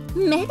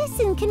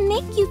 Medicine can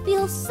make you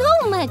feel so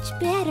much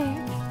better.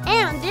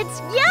 And it's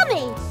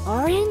yummy!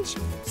 Orange,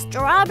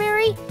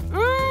 strawberry,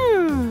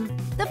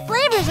 the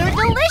flavors are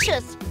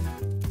delicious.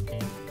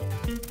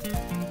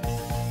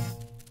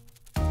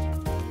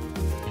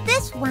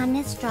 This one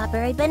is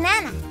strawberry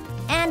banana,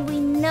 and we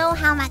know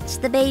how much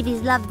the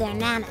babies love their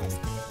nanas.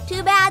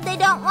 Too bad they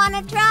don't want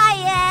to try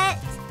it.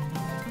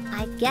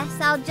 I guess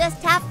I'll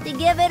just have to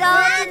give it all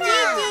to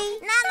Gigi.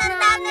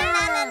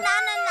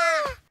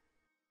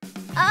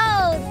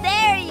 Oh,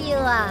 there you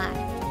are.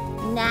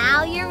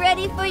 Now you're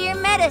ready for your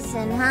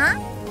medicine, huh?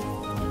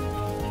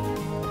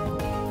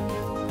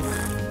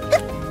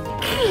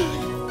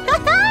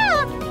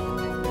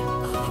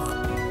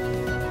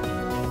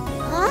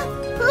 Huh?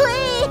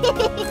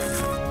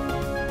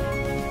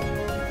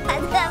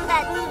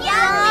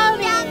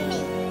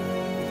 Yummy.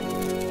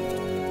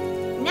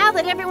 Now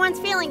that everyone's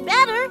feeling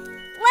better,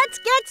 let's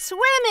get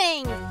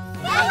swimming!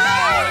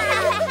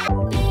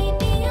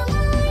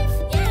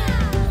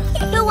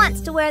 Who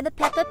wants to wear the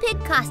Peppa Pig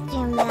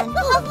costume then?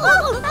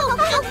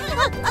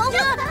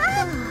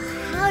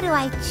 How do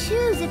I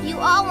choose if you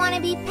all want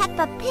to be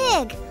Peppa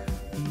Pig?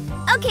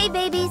 Okay,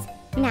 babies.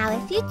 Now,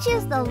 if you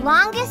choose the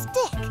longest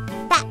stick,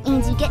 that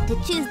means you get to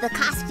choose the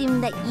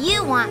costume that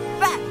you want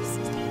first.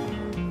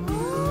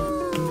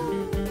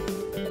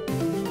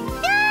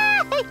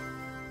 Yay!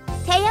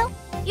 Teo,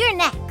 you're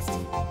next.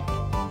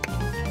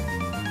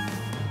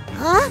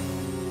 Huh?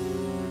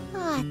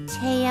 Aw,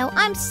 Teo,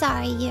 I'm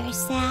sorry you're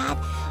sad,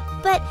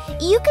 but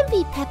you can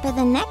be Peppa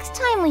the next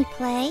time we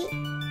play.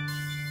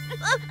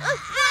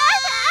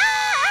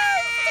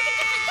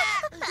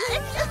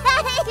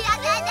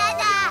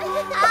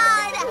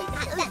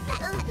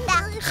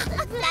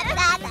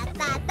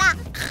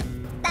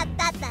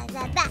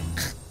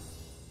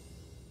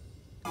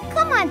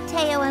 Come on,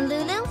 Teo and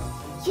Lulu.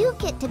 You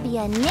get to be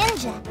a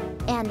ninja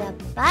and a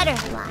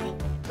butterfly.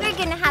 We're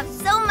gonna have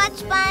so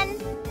much fun.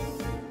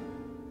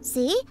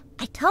 See?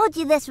 I told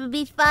you this would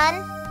be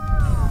fun.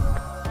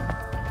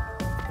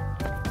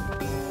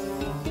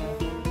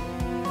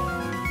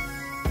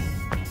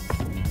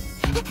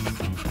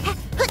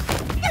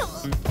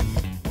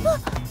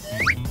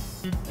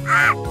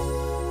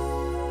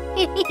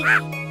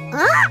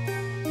 Huh?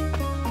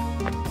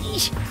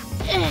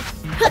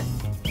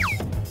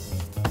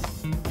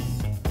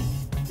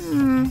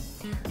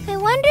 I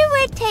wonder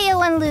where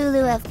Teo and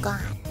Lulu have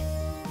gone.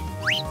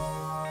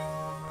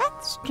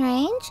 That's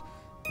strange.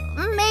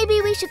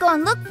 Maybe we should go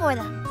and look for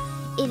them.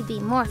 It'd be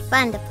more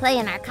fun to play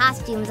in our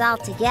costumes all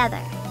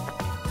together.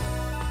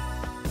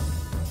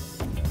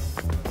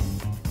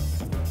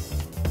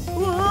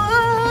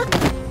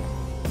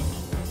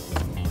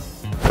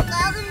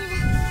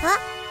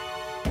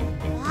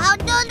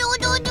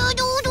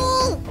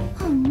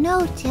 Oh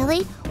no,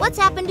 Tilly. What's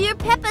happened to your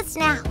Peppa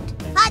snout?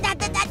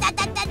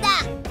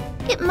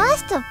 It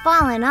must have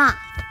fallen off.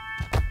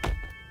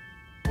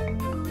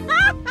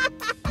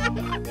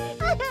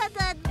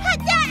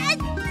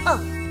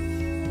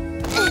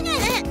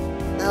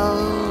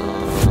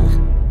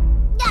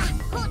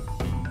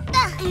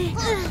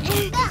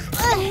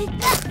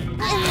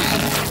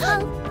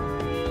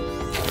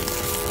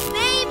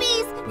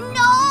 Babies,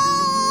 no!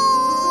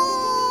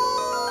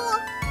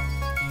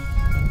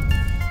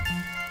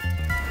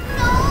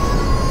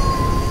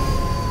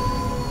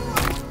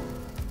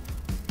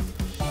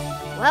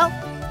 Well,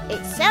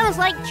 it sounds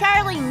like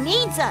Charlie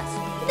needs us.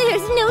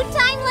 There's no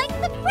time like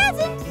the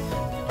present.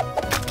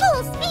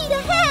 Full speed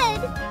ahead.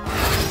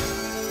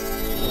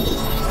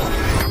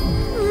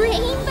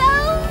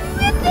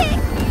 Rainbow-rific!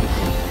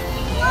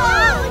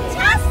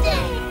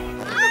 Whoa-tastic!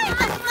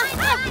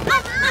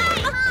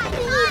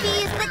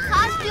 Babies, the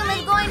costume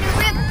is going to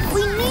rip.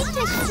 We need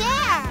to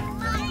share.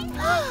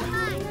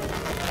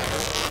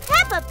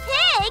 Peppa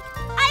Pig?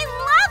 I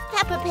love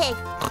Peppa Pig.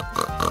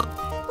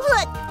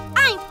 Look,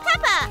 I'm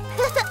Peppa.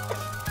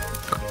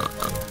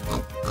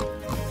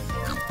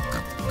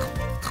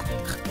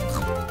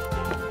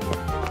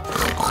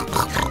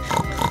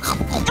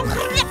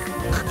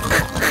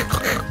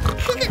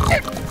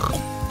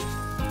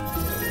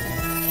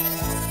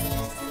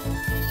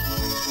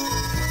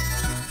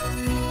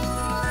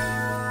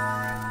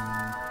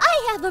 I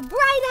have a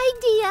bright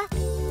idea.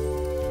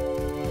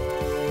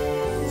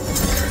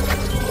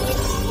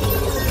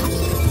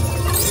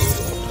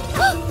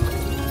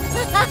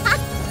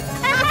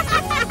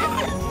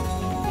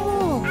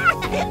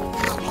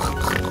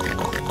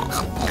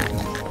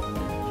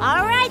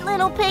 All right,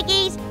 little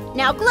piggies.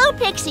 Now, glow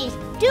pixies,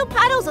 do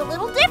puddles a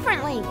little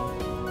differently.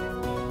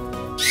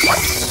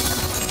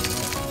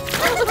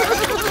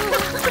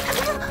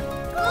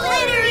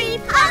 Glittery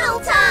puddle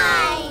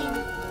time!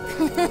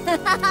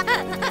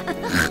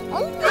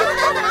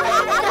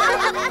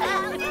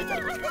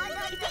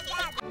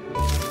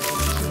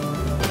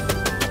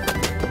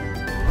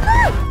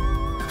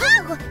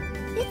 Oh,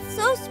 it's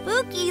so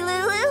spooky,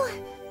 Lulu.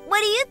 What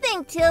do you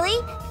think, Tilly?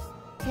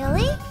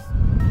 Tilly?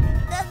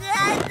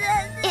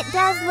 It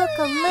does look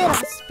a little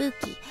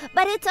spooky,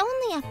 but it's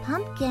only a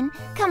pumpkin.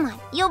 Come on,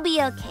 you'll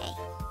be okay.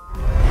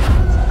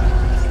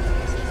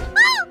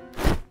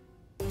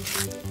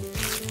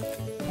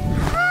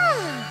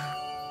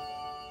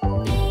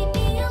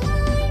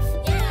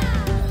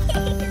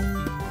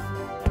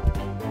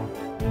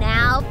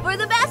 Now for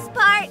the best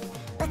part.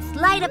 Let's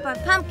light up our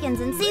pumpkins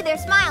and see their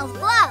smiles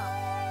glow.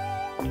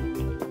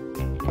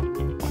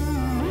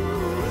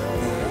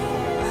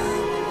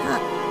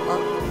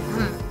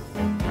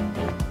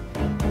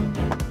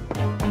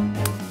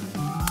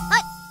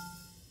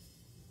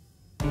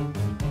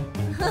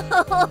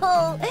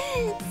 Oh,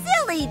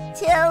 silly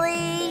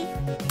Tilly.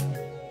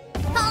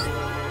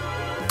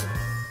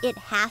 It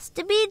has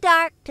to be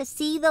dark to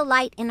see the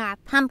light in our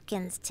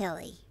pumpkins,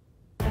 Tilly.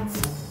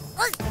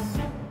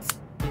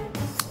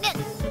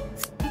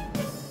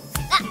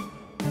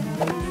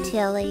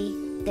 Tilly,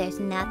 there's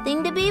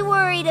nothing to be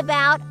worried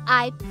about,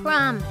 I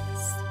promise.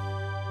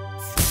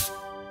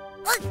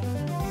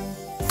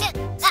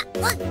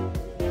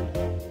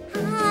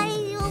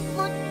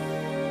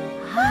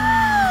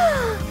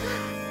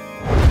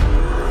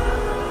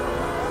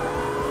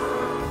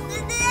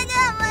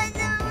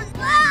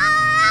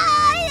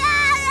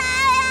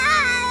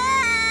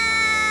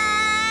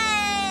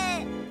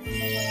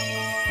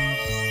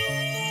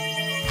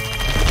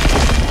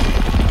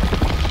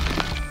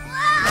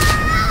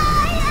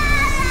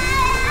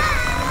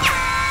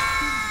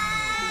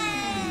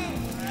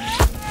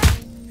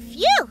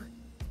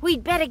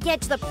 We'd better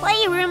get to the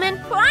playroom and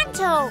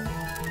pronto!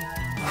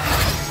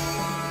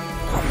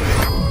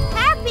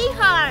 Happy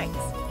Hearts!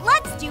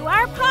 Let's do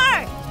our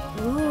part!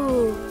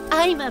 Ooh,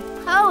 I'm a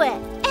poet,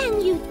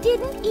 and you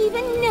didn't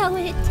even know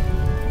it!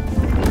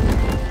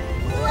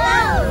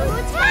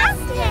 Whoa,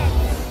 fantastic!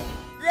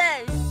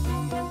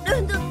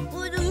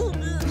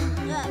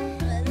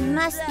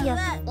 Must be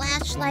a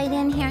flashlight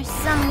in here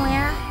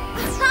somewhere.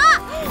 Ha!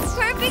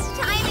 Perfect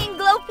timing,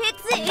 Glow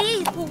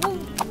Pixie!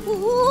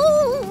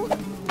 Ooh.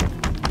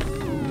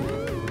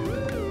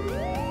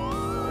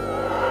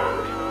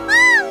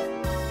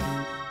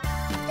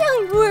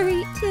 Don't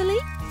worry, Tilly.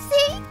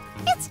 See?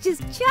 It's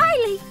just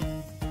Charlie.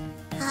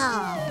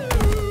 Oh.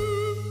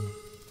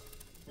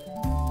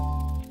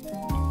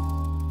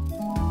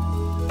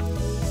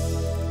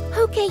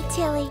 Okay,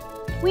 Tilly.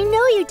 We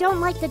know you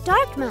don't like the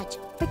dark much,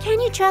 but can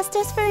you trust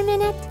us for a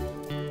minute?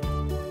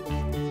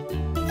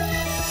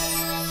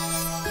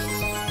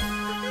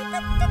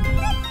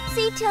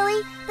 See,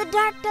 Tilly, the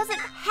dark doesn't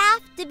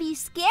have to be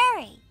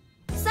scary.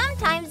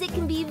 Sometimes it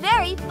can be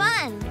very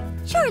fun.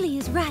 Charlie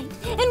is right,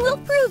 and we'll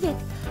prove it.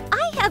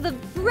 I have a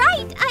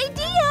bright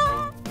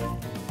idea!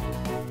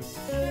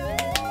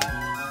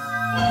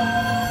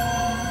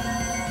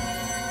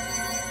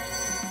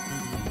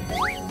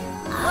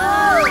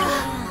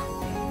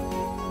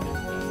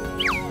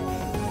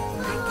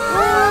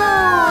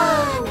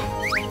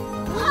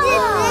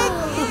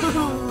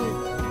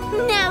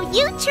 Now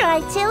you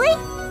try, Tilly.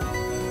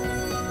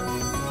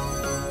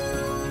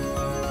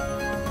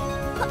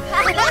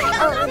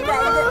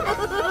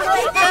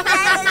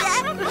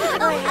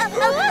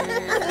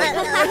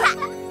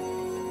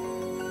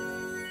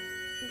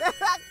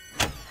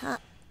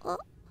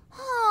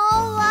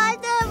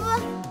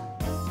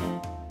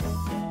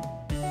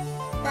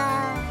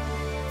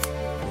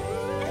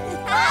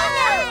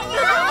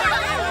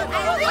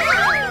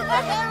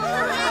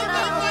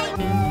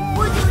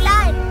 Would you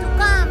like to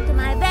come to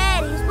my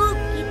very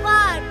spooky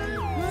party?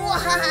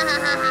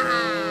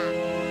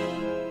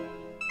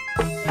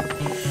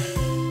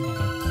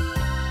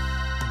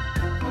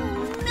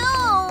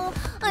 No!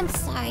 I'm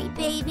sorry,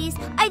 babies.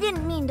 I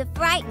didn't mean to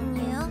frighten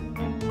you.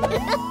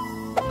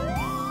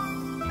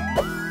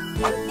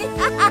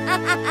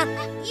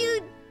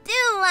 You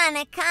do want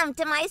to come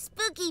to my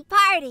spooky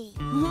party.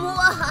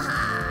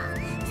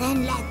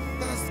 Then let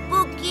the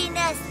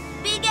spookiness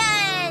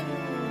begin.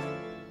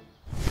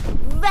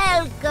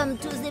 Welcome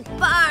to the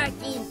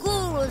party,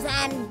 ghouls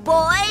and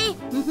boy.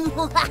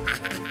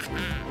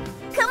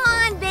 Come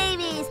on,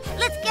 babies.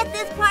 Let's get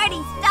this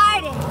party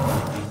started.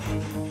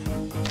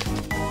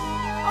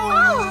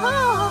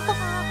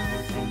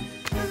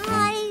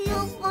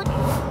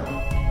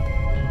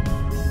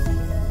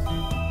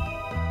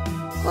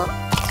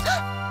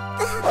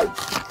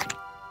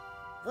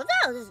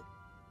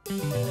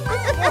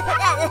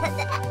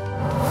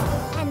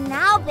 And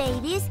now,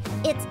 babies,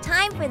 it's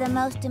time for the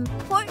most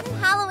important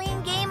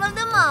Halloween game of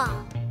them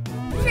all.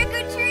 Trick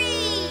or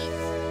treat!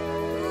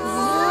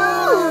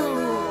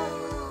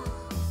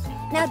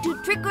 Now,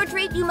 to trick or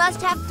treat, you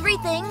must have 3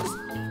 things.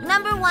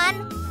 Number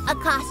 1, a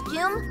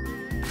costume.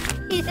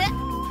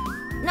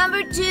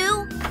 Number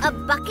 2, a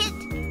bucket.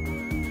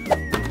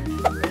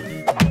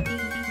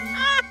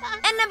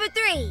 And number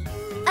 3,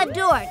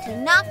 to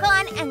knock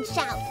on and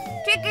shout,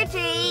 "Trick or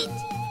treat!"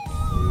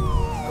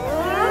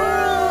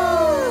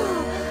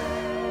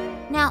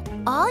 Now,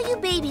 all you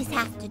babies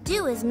have to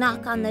do is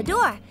knock on the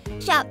door,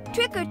 shout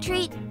 "Trick or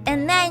treat,"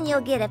 and then you'll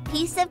get a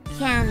piece of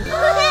candy.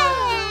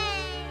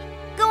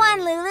 Go on,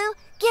 Lulu.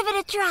 Give it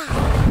a try.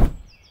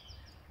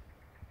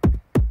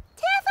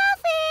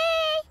 Tiffany!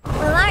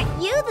 Well,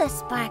 aren't you the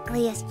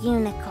sparkliest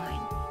unicorn?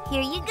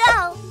 Here you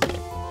go.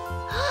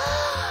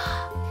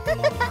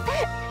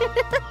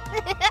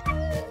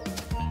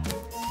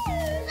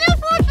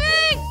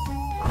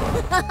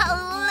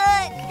 Oh,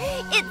 look!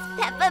 It's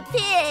Peppa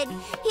Pig.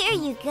 Here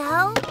you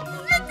go.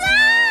 The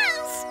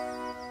dance!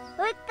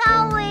 We're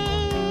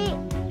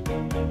going.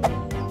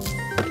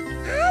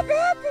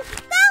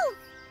 Go!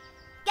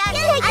 Get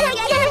it!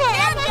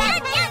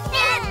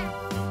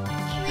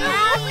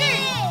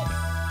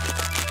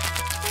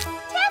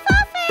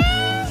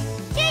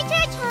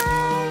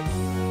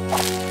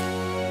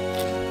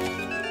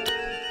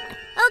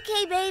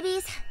 Okay,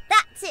 babies,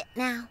 that's it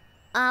now.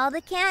 All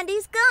the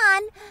candy's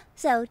gone,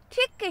 so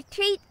trick or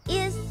treat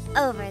is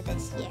over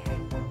this year.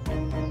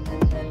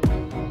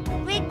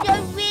 Trick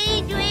or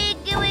treat!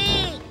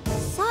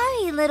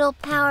 Sorry, little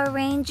Power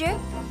Ranger.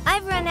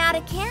 I've run out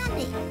of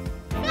candy.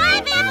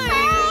 Bye, Pepper!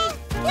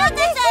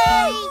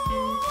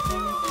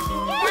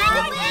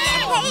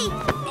 Hey,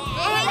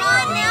 hang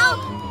on now.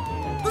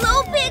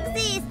 Glow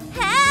Pixies,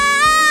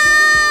 help!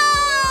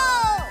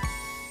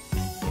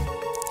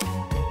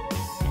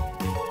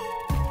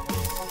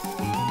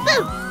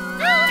 Boo!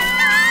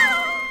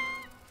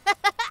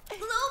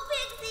 Glow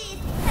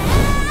Pixies,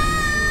 help!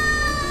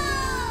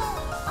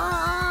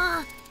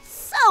 Aw,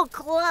 so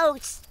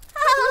close.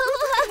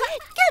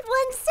 Good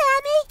one,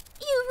 Sammy.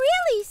 You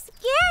really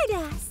scared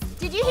us.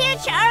 Did you hear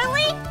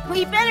Charlie?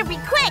 We better be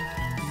quick.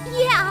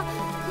 Yeah,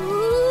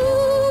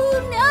 who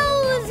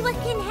knows what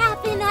can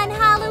happen on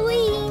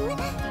Halloween?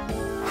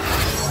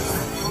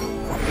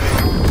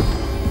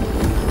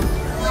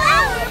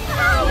 Flower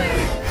power!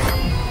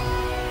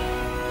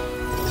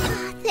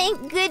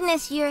 Thank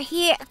goodness you're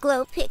here,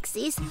 Glow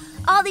Pixies.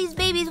 All these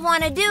babies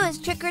want to do is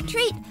trick or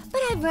treat,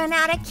 but I've run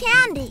out of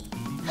candy.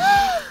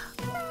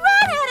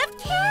 Run out of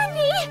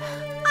candy?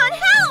 On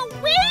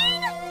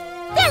Halloween?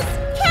 This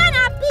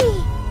cannot be!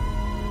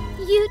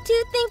 You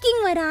two thinking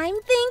what I'm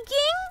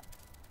thinking?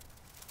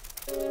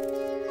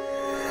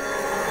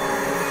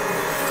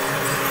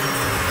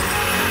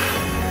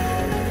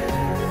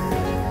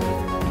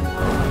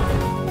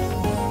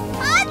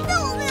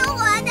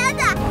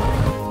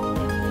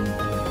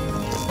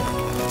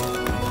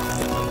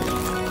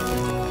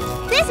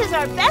 This is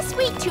our best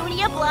sweet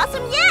Tunia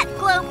blossom yet,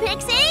 Glow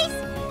Pixies!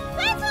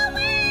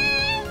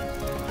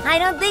 I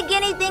don't think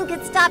anything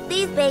could stop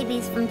these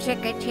babies from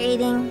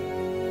trick-or-treating.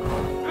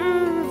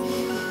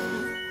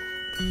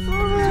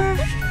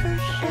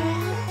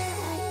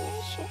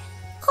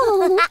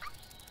 Oh.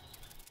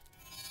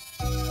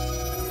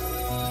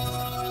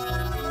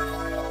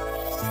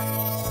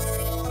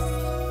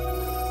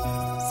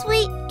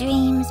 Sweet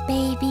dreams,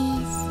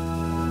 babies.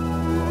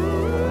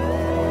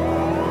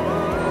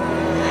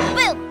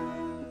 Boo!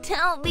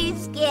 Don't be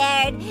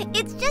scared.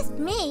 It's just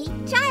me,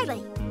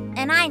 Charlie,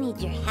 and I need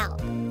your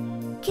help.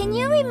 Can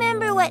you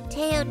remember what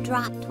Teo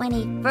dropped when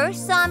he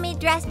first saw me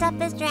dressed up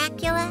as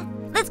Dracula?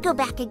 Let's go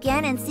back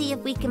again and see if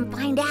we can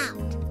find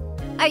out.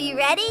 Are you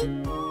ready?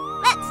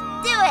 Let's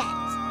do it!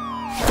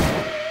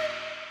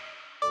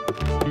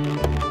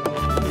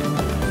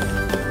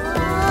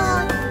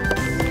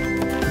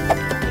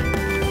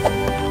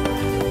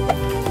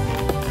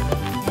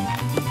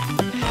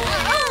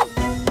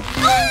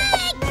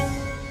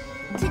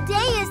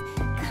 Today is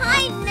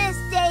Kindness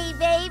Day,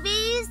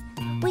 babies!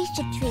 We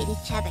should treat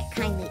each other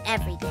kindly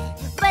every day,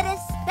 but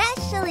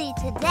especially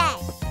today.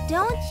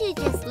 Don't you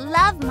just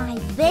love my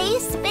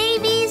vase,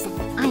 babies?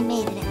 I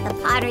made it at the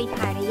pottery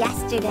party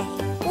yesterday.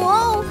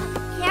 Whoa,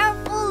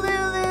 careful,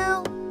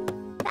 Lulu.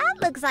 That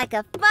looks like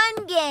a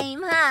fun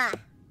game, huh?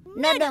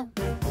 No.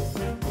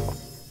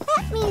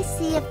 Let me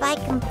see if I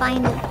can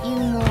find a few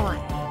more.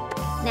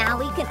 Now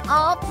we can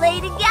all play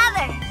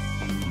together.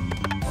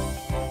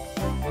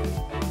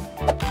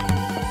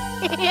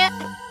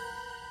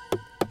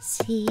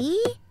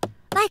 See?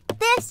 Like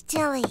this,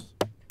 Tilly.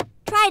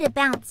 Try to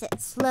bounce it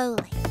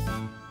slowly.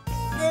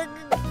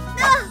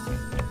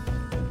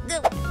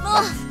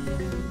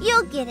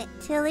 You'll get it,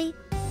 Tilly.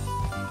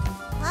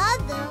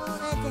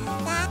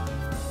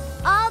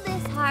 All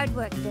this hard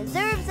work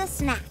deserves a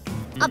snack.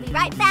 I'll be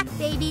right back,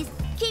 babies.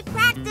 Keep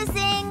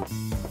practicing.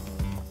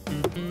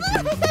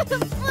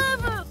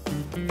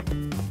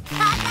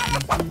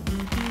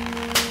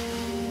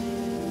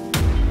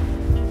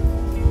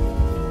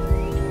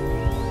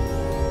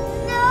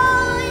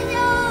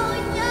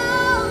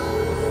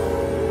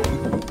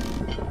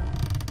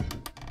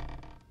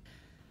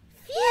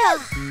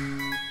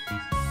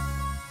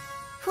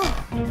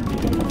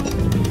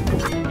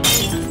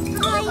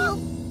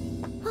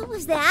 What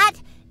was that?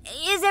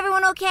 Is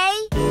everyone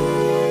okay?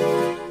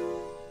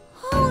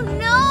 Oh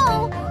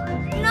no!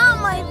 Not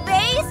my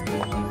vase!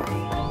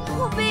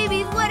 Oh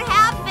babies, what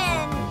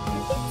happened?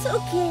 It's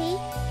okay.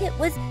 It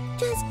was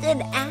just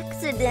an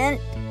accident.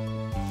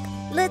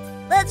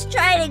 Let's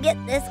try to get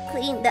this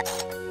cleaned up.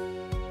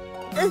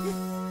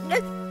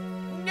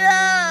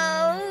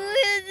 No.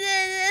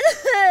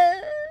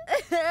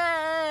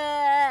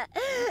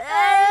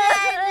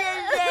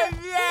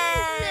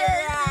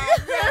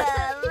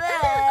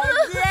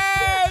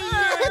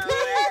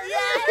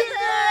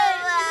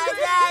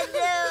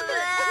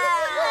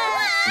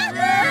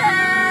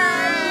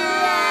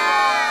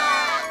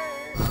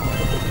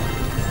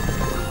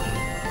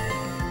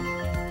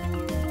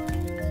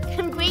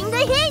 Bring the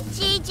heat,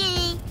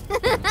 Gigi.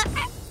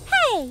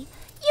 Hey,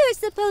 you're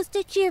supposed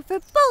to cheer for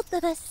both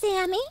of us,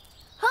 Sammy.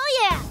 Oh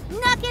yeah,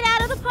 knock it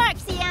out of the park,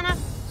 Sienna.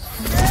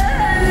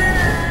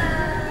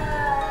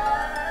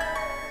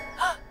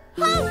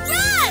 Home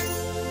run!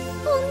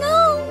 Oh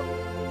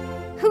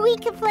no! We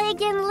can play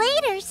again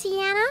later,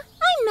 Sienna.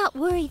 I'm not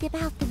worried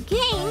about the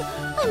game.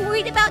 I'm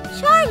worried about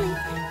Charlie.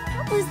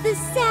 That was the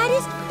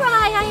saddest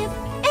cry I have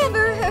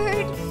ever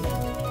heard.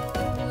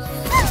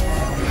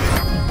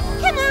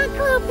 Come on,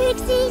 cool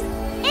pixies.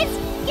 It's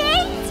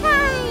game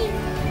time.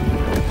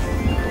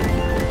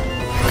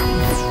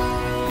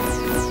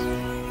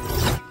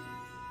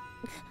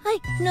 I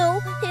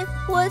know it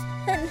was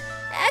an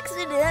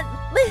accident,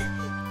 but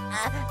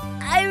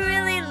I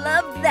really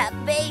loved that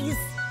bass.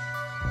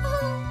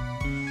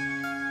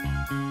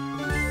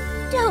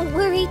 Don't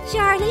worry,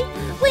 Charlie.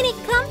 When it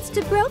comes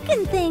to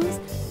broken things,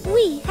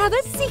 we have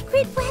a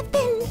secret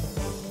weapon.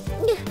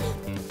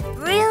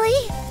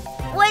 Really?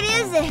 What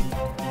is it?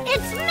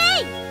 It's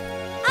me!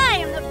 I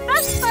am the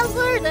best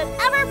puzzler that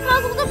ever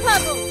puzzled a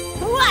puzzle.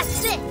 Watch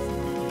this!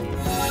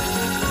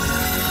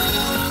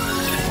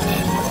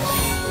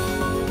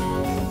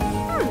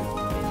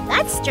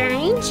 That's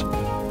strange.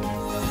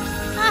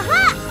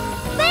 Aha!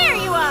 There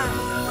you are!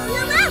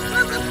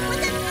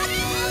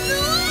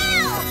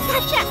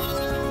 Gotcha!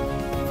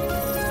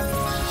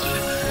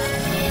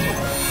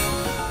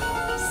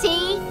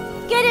 See?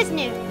 Good as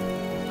new.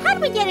 How'd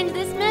we get into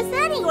this mess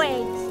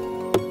anyways?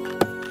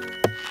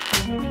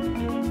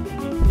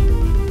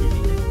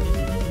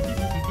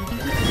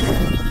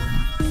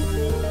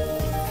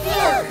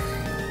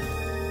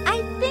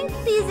 I think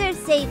these are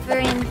safer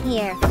in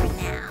here for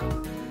now.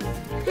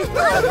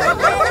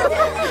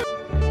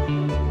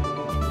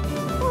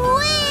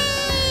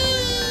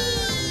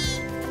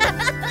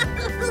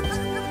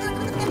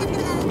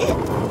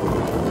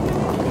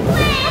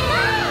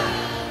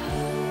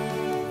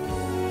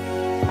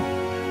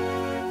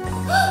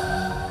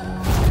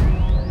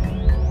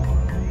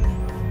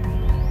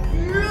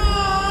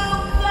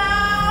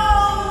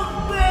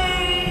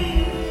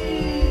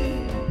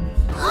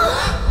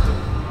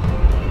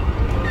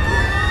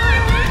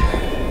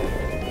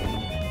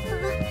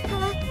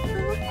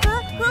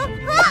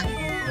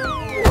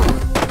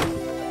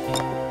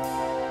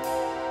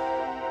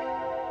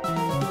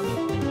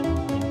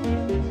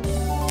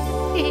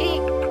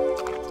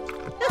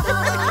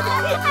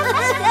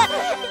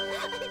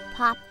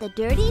 Pop the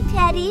dirty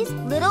teddies,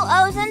 little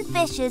O's, and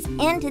fishes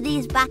into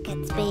these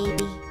buckets,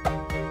 baby.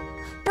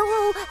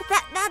 Oh,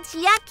 that's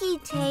yucky,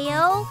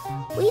 Teo.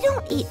 We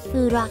don't eat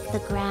food off the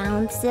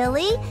ground,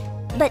 silly.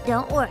 But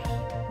don't worry.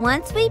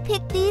 Once we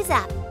pick these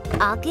up,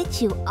 I'll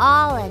get you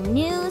all a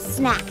new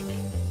snack.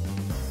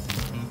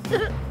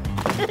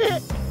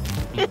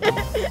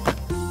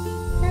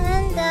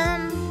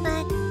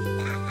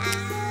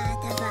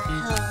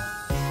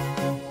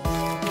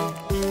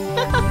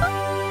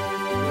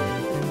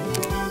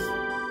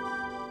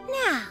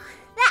 Now,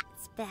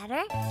 that's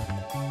better.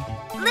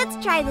 Let's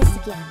try this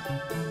again.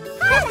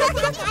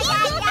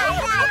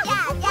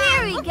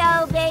 Here we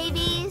go,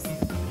 babies.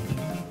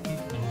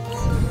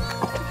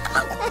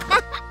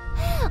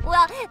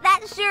 Well,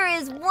 that sure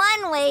is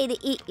one way to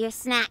eat your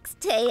snacks,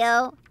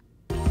 Teo.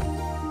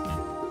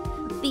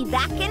 Be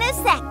back in a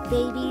sec,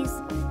 babies.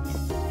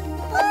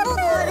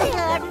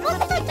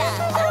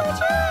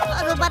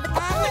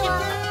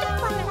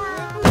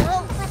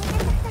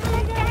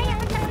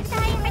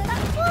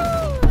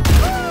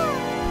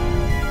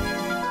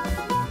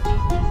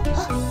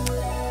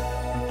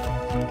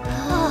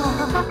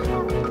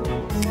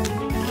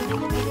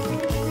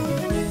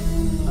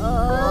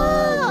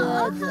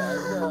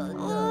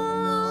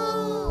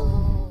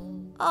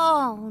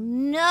 Oh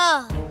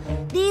no!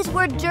 These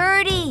were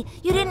dirty!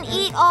 You didn't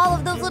eat all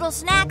of those little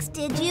snacks,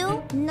 did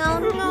you?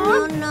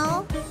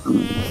 No.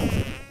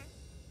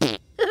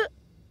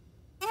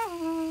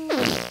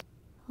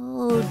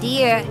 Oh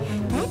dear,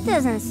 that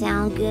doesn't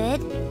sound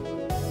good.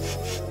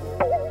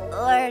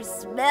 Or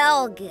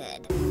smell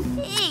good.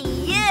 Hey,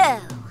 you!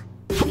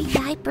 3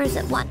 diapers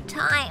at one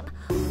time.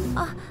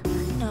 Oh,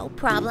 no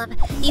problem.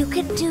 You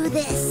can do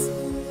this.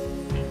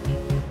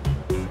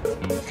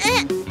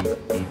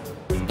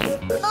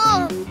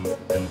 Oh!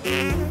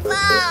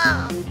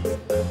 Wow!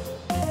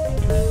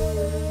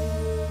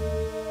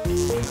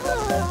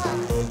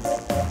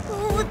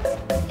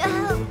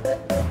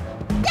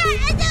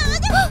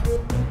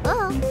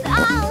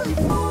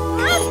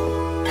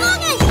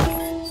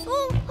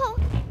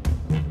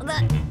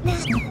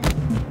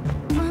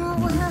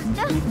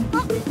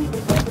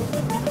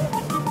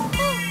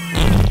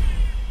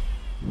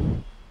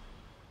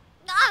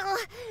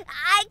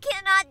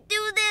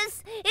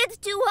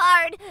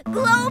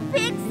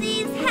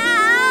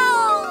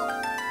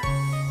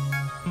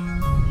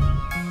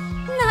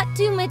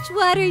 much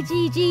water,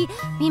 Gigi.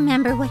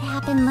 Remember what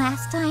happened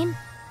last time?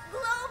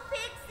 Glow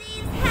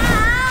Pixies,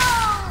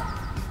 help!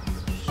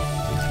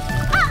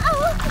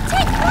 Uh-oh!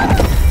 Take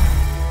cover!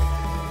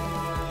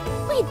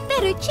 We'd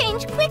better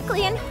change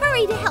quickly and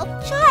hurry to help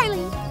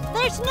Charlie.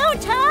 There's no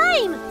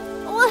time!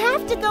 We'll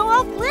have to go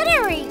all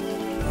glittery.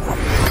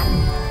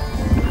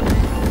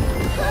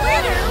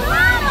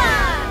 Glitterama!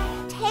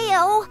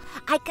 Teo,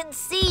 I can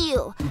see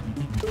you.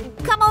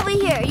 Come over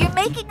here. You're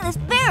making this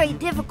very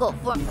difficult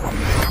for me.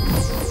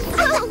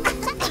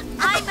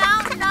 I'm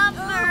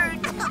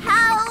outnumbered.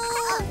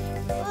 Help!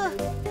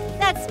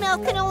 That smell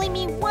can only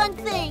mean one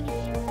thing.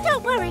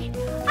 Don't worry,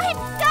 I've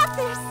got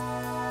this.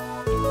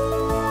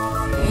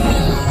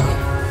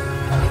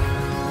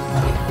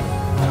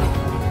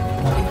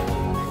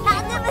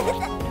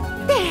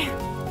 There,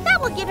 that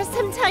will give us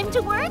some time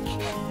to work.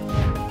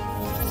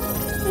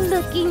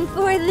 Looking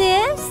for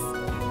this?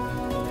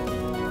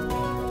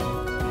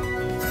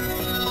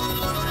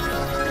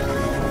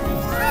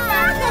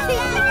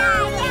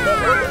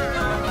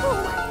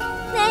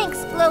 Thanks,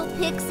 Glow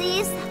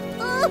Pixies.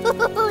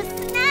 Ooh,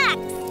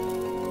 snacks!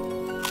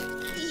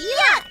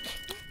 Yuck!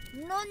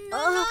 No,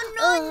 no, no,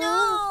 no, no!